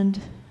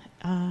send.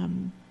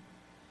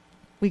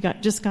 We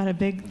just got a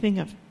big thing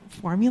of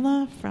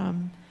formula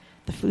from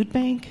the food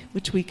bank,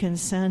 which we can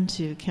send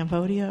to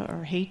Cambodia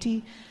or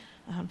Haiti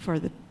for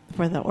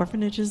the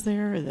orphanages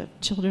there, or the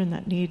children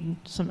that need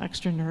some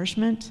extra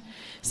nourishment.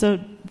 So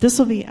this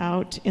will be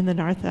out in the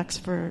narthex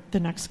for the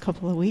next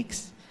couple of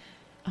weeks.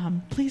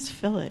 Please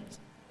fill it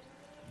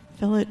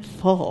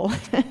full.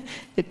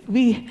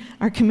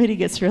 Our committee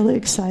gets really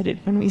excited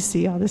when we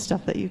see all the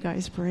stuff that you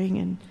guys bring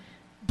and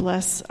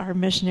bless our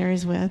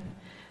missionaries with.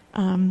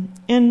 And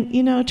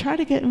try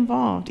to get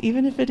involved,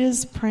 even if it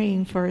is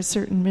praying for a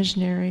certain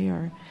missionary,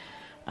 or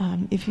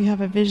if you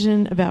have a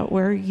vision about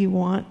where you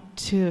want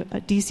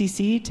a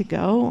DCC to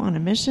go on a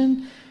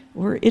mission,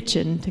 we're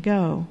itching to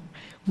go.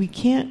 We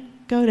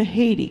can't go to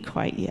Haiti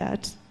quite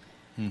yet.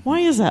 Mm-hmm. Why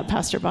is that,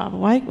 Pastor Bob?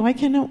 Why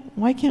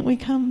can't we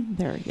come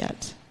there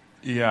yet?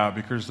 Yeah,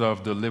 because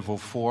of the level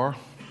 4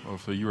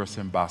 of the U.S.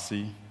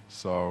 Embassy.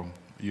 So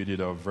you need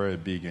a very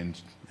big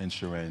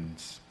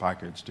insurance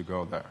package to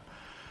go there.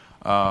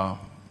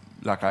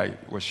 Like I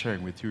was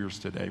sharing with you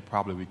yesterday,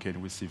 probably we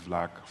can receive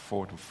like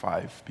 4 to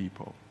 5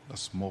 people, a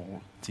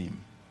small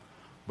team,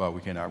 but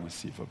we cannot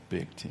receive a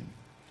big team.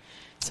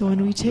 So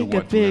when we take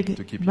a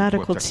big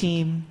medical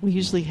team, we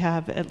usually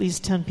have at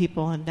least 10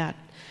 people, and that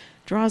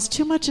draws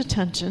too much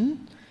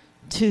attention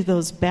to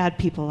those bad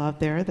people out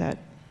there that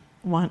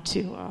want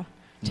to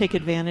take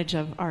advantage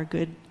of our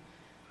good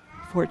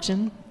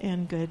fortune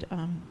and good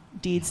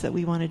deeds that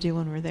we want to do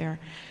when we're there.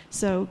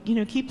 So,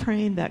 keep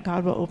praying that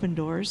God will open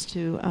doors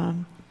to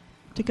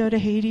go to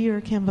Haiti or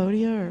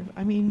Cambodia.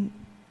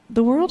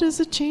 The world is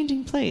a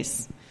changing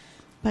place.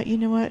 But you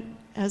know what?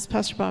 As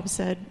Pastor Bob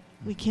said,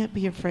 we can't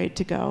be afraid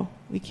to go.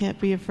 We can't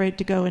be afraid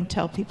to go and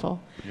tell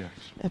people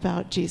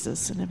about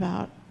Jesus and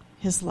about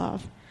his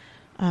love.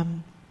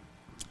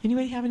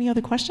 Anybody have any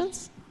other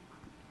questions?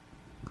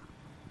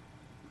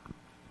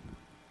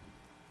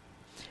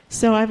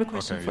 So I have a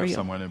question for you.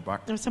 Someone in the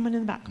back. There's someone in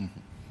the back. Mm-hmm.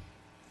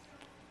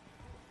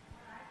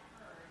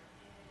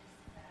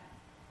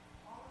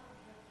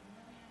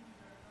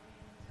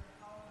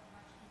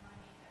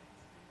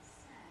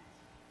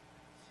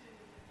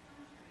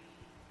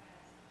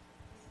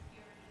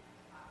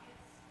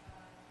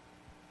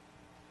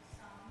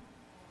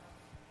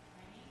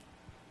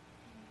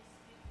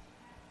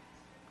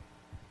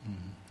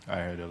 I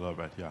heard a little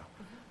bit, yeah.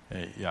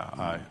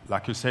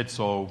 Like you said,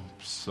 so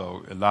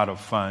a lot of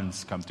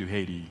funds come to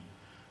Haiti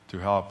to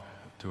help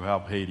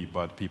Haiti,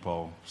 but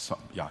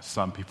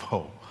some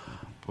people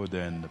put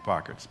in the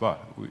pockets. But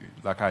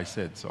like I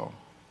said, so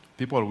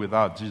people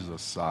without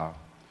Jesus,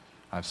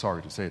 I'm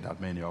sorry to say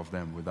that many of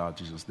them without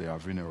Jesus, they are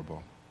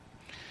vulnerable.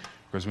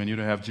 Because when you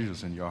don't have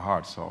Jesus in your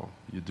heart, so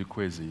you do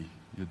crazy,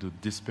 you do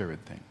desperate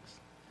things.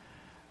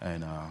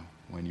 And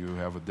when you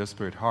have a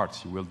desperate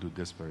heart, you will do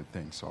desperate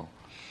things. So,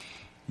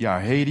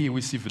 Haiti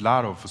received a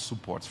lot of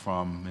support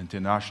from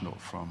international,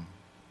 from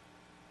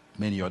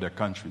many other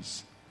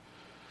countries.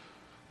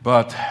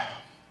 But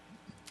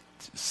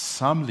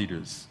some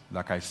leaders,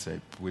 like I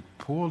said, with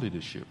poor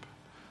leadership,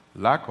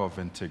 lack of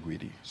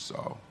integrity,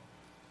 so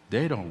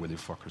they don't really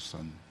focus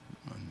on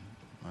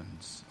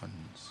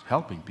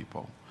helping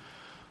people.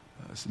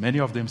 Many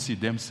of them see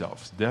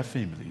themselves, their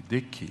family,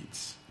 their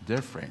kids,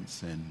 their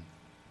friends, and,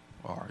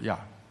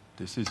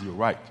 this is your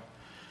right.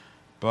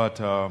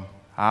 But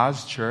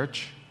as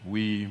church,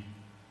 we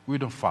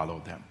don't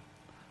follow them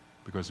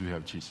because we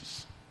have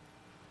Jesus.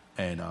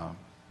 And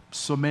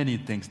so many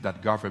things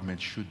that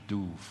government should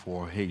do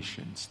for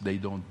Haitians, they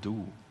don't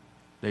do.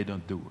 They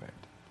don't do it.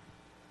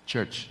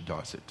 Church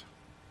does it.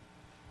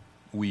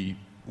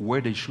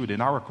 Where they should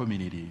in our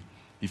community,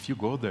 if you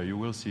go there, you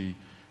will see,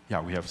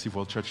 we have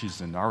several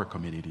churches in our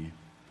community.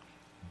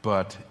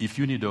 But if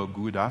you need a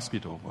good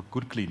hospital, a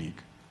good clinic,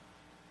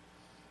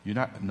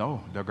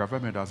 the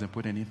government doesn't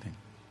put anything.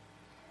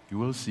 You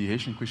will see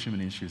Haitian Christian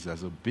Ministries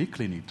as a big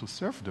clinic to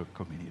serve the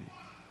community.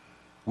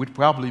 With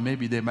probably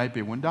maybe they might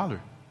pay $1.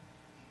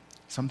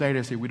 Sometimes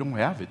they say, we don't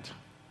have it.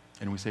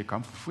 And we say,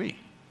 come for free.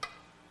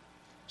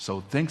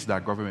 So things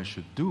that government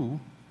should do,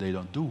 they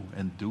don't do.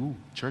 And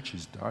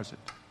churches does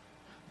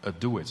it.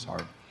 Do it,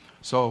 sorry.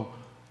 So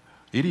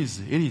it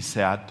is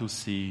sad to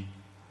see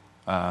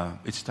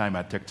each time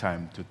I take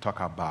time to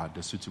talk about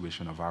the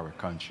situation of our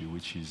country,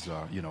 which is,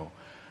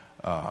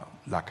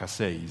 like I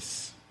say,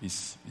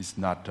 it's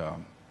not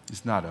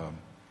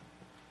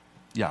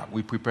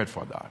we prepared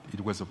for that.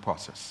 It was a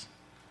process.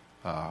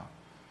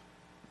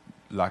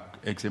 Like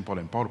example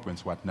in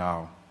Port-au-Prince right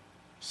now,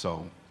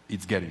 so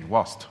it's getting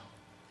worse.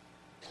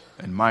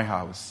 In my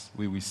house,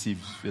 we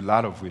receive a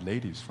lot of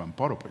relatives from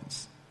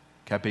Port-au-Prince.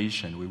 Cap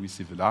Haitian, we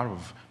receive a lot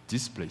of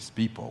displaced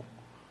people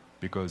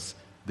because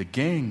the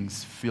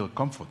gangs feel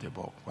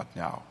comfortable right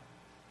now.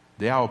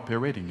 They are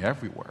operating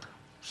everywhere.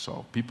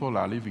 So people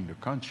are leaving the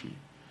country.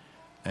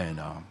 And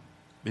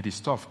it is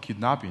tough,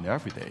 kidnapping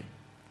every day,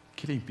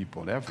 killing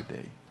people every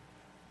day.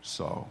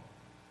 So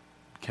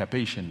Cap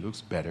Haitian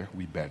looks better,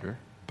 we better,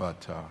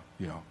 but,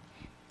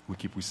 we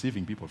keep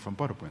receiving people from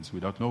Port-au-Prince. We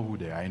don't know who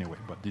they are anyway,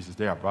 but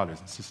they are brothers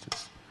and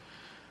sisters.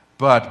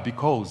 But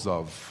because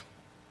of,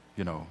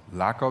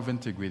 lack of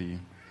integrity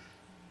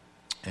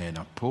and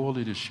poor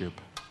leadership,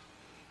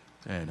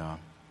 and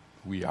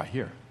we are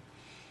here.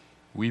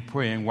 We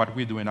pray, and what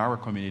we do in our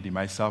community,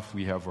 myself,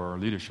 we have our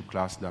leadership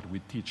class that we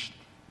teach.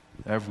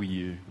 Every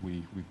year,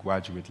 we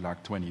graduate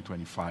like 20,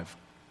 25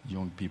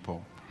 young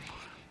people.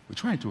 We're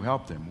trying to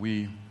help them.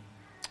 We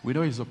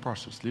know it's a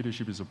process.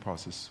 Leadership is a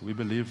process. We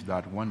believe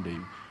that one day,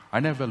 I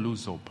never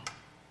lose hope.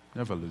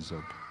 Never lose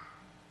hope.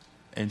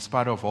 In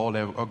spite of all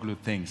the ugly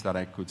things that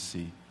I could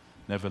see,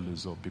 never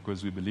lose hope.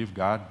 Because we believe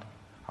God,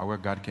 our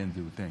God can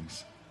do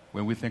things.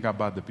 When we think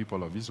about the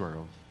people of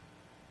Israel,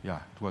 it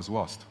was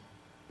worst.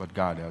 But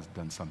God has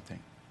done something.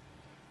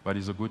 But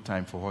it's a good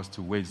time for us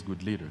to raise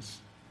good leaders.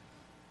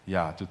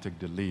 To take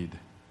the lead.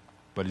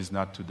 But it's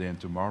not today and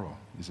tomorrow.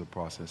 It's a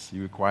process. It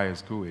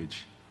requires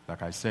courage,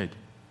 like I said.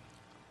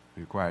 It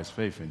requires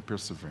faith and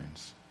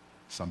perseverance.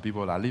 Some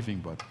people are leaving,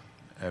 but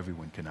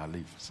everyone cannot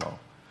leave. So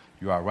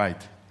you are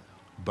right.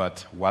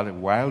 But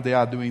while they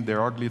are doing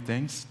their ugly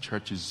things,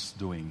 church is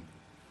doing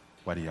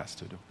what he has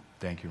to do.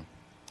 Thank you.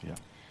 Yeah.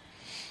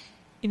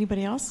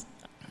 Anybody else?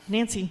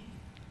 Nancy.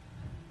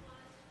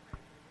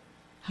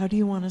 How do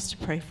you want us to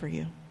pray for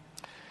you?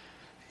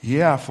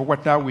 Yeah, for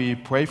what now we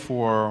pray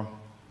for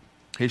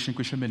Haitian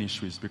Christian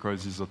Ministries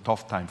because it's a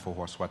tough time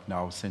for us right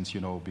now since,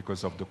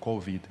 because of the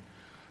COVID,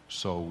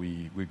 so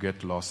we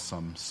get lost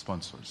some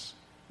sponsors.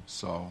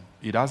 So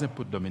it doesn't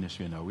put the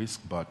ministry in a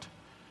risk, but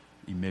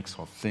it makes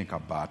us think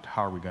about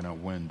how we're going to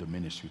win the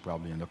ministry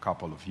probably in a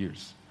couple of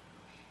years.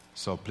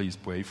 So please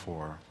pray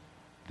for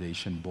the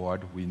Haitian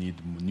board. We need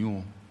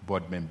new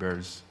board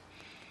members.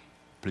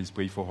 Please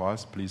pray for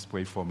us. Please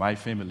pray for my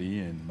family,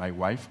 and my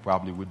wife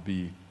probably would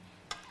be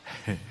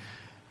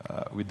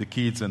with the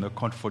kids in a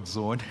comfort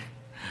zone.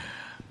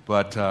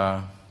 But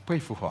pray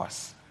for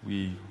us.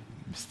 We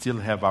still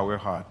have our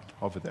heart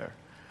over there.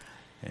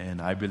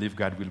 And I believe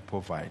God will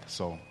provide.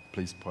 So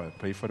please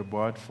pray for the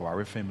board, for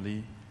our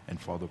family, and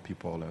for the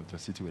people of the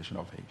situation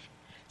of Haiti.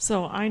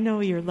 So I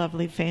know your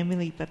lovely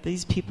family, but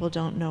these people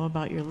don't know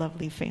about your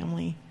lovely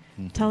family.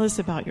 Mm-hmm. Tell us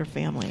about your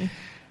family.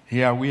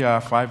 Yeah, we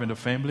are 5 in the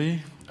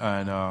family.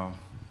 And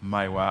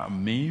my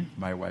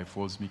wife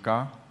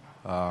Rosmika,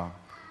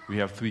 we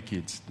have 3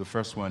 kids. The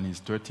first one is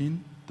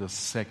 13, the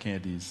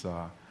second is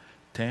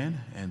 10,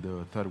 and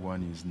the third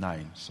one is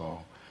 9.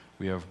 So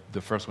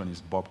the first one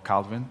is Bob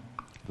Calvin,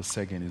 the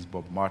second is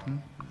Bob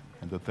Martin,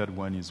 and the third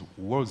one is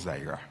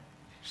Wozaira.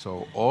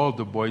 So all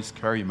the boys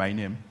carry my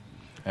name,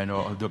 and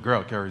the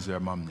girl carries their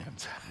mom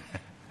names.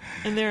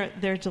 And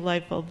they're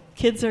delightful.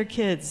 Kids are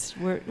kids,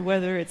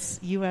 whether it's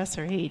U.S.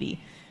 or Haiti.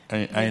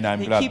 And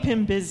I'm glad, keep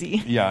him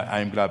busy. Yeah,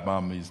 I'm glad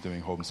Mom is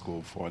doing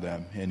homeschool for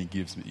them, and it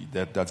gives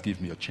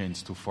me a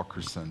chance to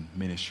focus on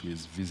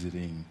ministries,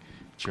 visiting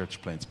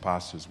church plants,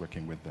 pastors,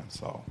 working with them.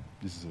 So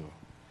this is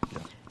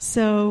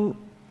So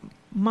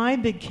my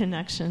big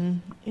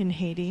connection in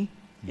Haiti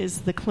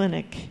is the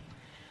clinic.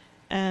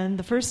 And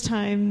the first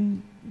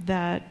time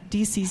that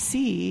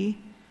DCC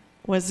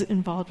was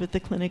involved with the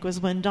clinic was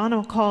when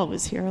Donna McCall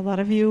was here. A lot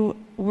of you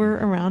were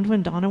around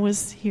when Donna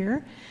was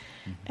here.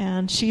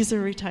 And she's a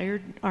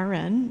retired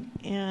RN.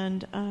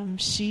 And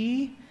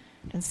she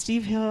and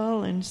Steve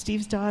Hill and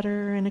Steve's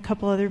daughter and a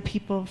couple other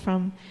people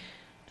from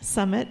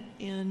Summit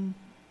in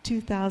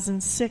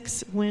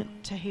 2006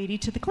 went to Haiti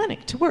to the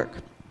clinic to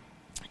work.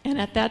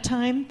 And at that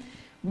time,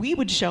 we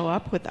would show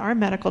up with our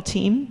medical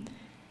team,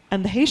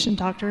 and the Haitian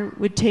doctor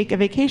would take a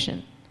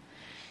vacation.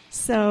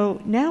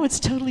 So now it's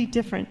totally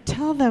different.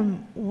 Tell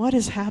them what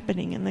is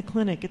happening in the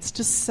clinic. It's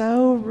just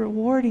so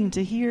rewarding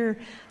to hear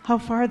how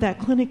far that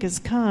clinic has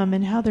come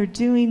and how they're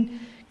doing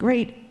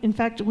great. In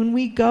fact, when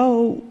we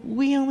go,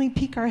 we only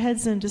peek our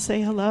heads in to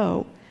say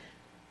hello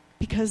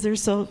because they're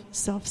so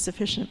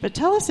self-sufficient. But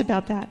tell us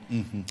about that.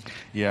 Mm-hmm.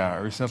 Yeah,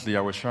 recently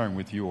I was sharing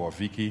with you, or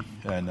Vicky,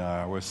 and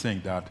I was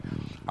saying that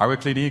our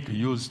clinic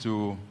used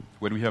to,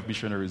 when we have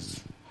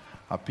missionaries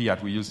at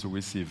PIAT, we used to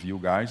receive you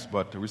guys,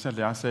 but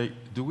recently I say,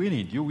 do we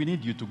need you? We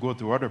need you to go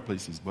to other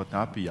places, but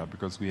not PIAT,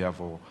 because we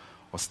have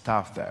a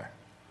staff there.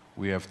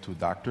 We have 2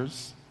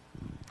 doctors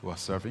who are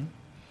serving.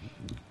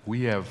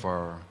 We have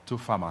 2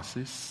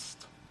 pharmacists,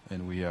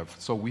 and we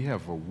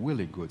have a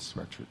really good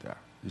structure there.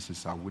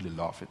 I really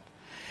love it.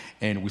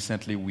 And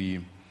recently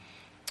we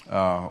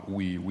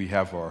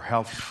have our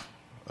health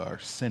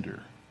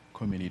center,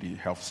 community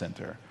health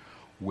center,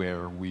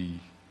 where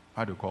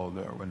how do you call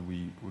it, when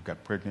we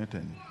got pregnant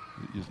and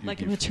you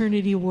like a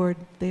maternity ward.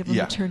 They have a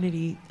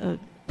maternity,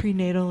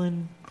 prenatal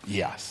and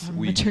yes,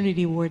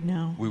 maternity ward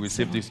now. We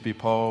receive these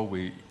people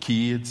with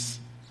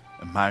kids,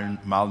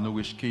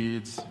 malnourished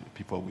kids,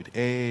 people with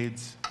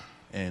AIDS,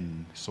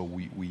 and so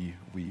we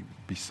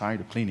beside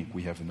the clinic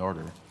we have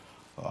another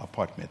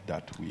apartment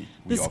that we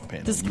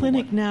open. This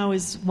clinic now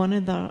is one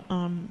of the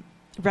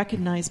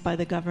recognized by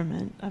the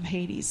government of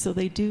Haiti, so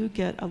they do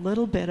get a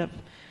little bit of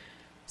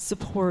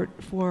support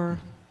for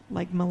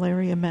like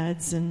malaria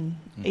meds and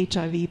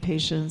HIV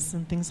patients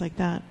and things like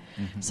that.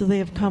 Mm-hmm. So they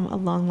have come a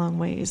long, long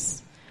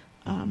ways.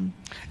 And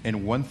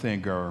one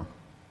thing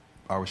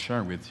I was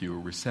sharing with you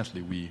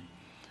recently, we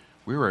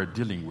were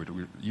dealing with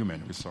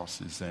human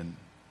resources and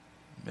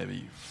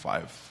maybe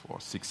 5 or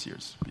 6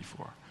 years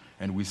before.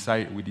 And we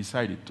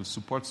decided to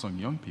support some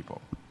young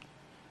people.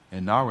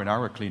 And now in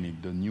our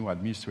clinic, the new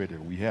administrator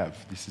we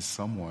have, this is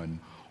someone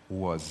who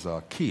was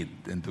a kid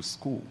in the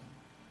school,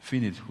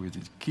 finished with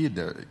his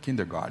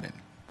kindergarten,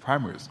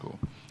 primary school,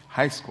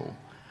 high school,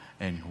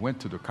 and went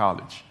to the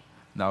college.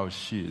 Now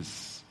she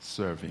is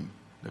serving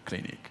the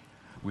clinic.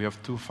 We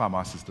have 2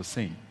 pharmacists the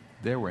same.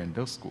 They were in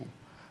the school.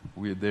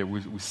 We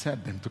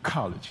sent them to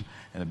college,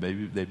 and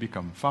they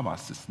become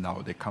pharmacists.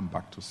 Now they come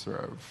back to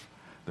serve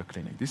the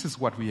clinic. This is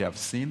what we have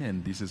seen,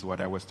 and this is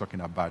what I was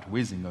talking about,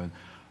 raising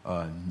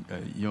a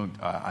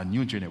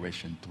new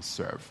generation to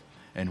serve.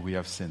 And we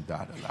have seen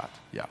that a lot,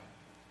 yeah.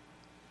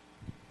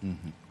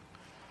 Mm-hmm.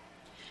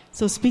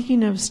 So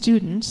speaking of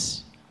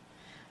students,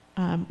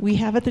 we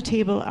have at the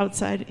table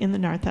outside in the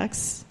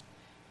narthex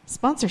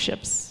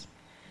sponsorships.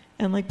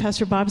 And like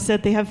Pastor Bob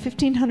said, they have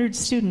 1,500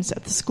 students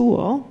at the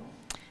school.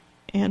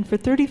 And for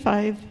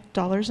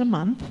 $35 a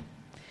month,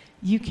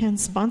 you can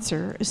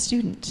sponsor a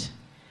student.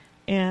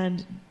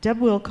 And Deb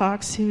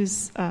Wilcox,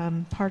 who's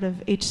part of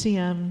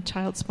HCM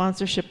Child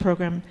Sponsorship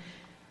Program,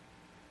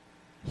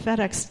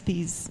 FedExed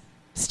these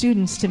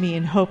students to me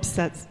in hopes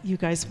that you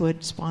guys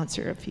would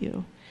sponsor a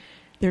few.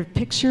 There are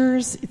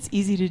pictures. It's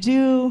easy to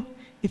do.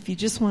 If you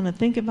just want to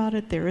think about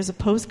it, there is a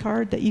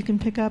postcard that you can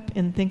pick up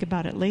and think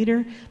about it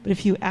later. But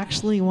if you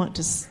actually want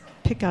to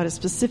pick out a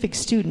specific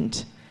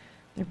student,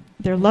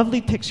 their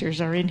lovely pictures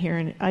are in here.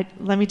 And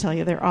let me tell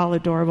you, they're all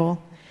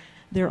adorable.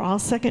 They're all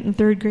 2nd and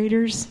 3rd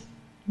graders,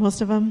 most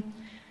of them.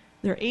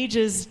 Their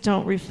ages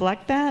don't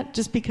reflect that,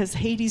 just because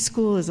Haiti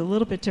school is a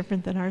little bit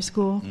different than our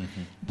school.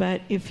 Mm-hmm.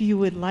 But if you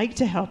would like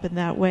to help in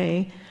that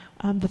way,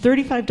 the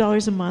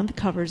 $35 a month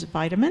covers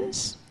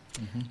vitamins,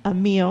 a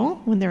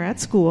meal when they're at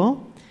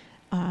school.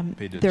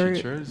 Pay the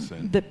teachers.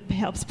 That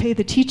helps pay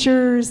the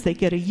teachers. They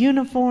get a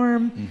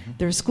uniform,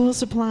 their school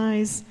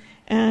supplies,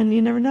 and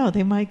you never know.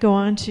 They might go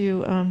on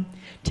to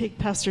take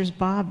Pastor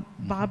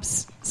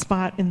Bob's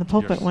spot in the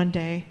pulpit one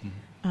day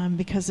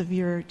because of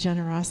your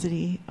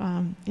generosity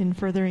in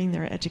furthering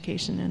their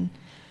education and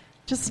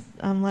just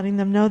letting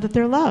them know that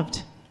they're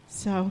loved.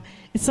 So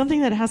it's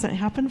something that hasn't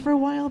happened for a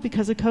while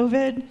because of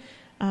COVID.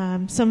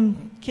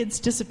 Some kids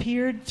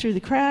disappeared through the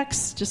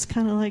cracks, just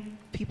kind of like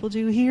people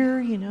do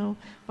here,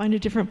 find a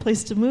different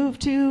place to move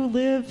to,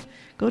 live,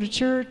 go to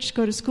church,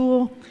 go to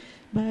school.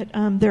 But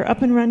they're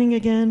up and running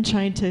again,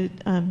 trying to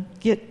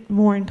get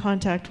more in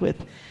contact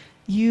with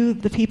you,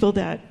 the people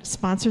that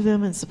sponsor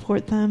them and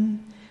support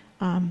them.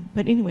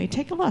 But anyway,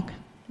 take a look.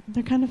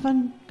 They're kind of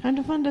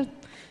fun to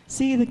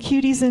see the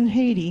cuties in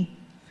Haiti.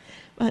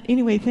 But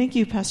anyway, thank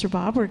you, Pastor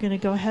Bob. We're going to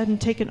go ahead and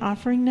take an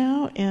offering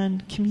now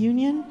and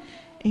communion.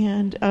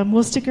 And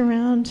we'll stick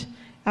around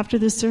after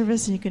this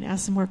service, and you can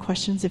ask some more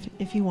questions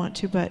if you want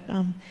to. But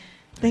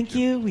thank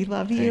you. We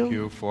love you. Thank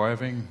you for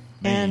having me.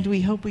 And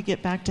we hope we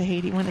get back to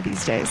Haiti one of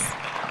these days.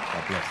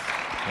 God bless.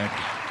 Thank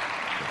you.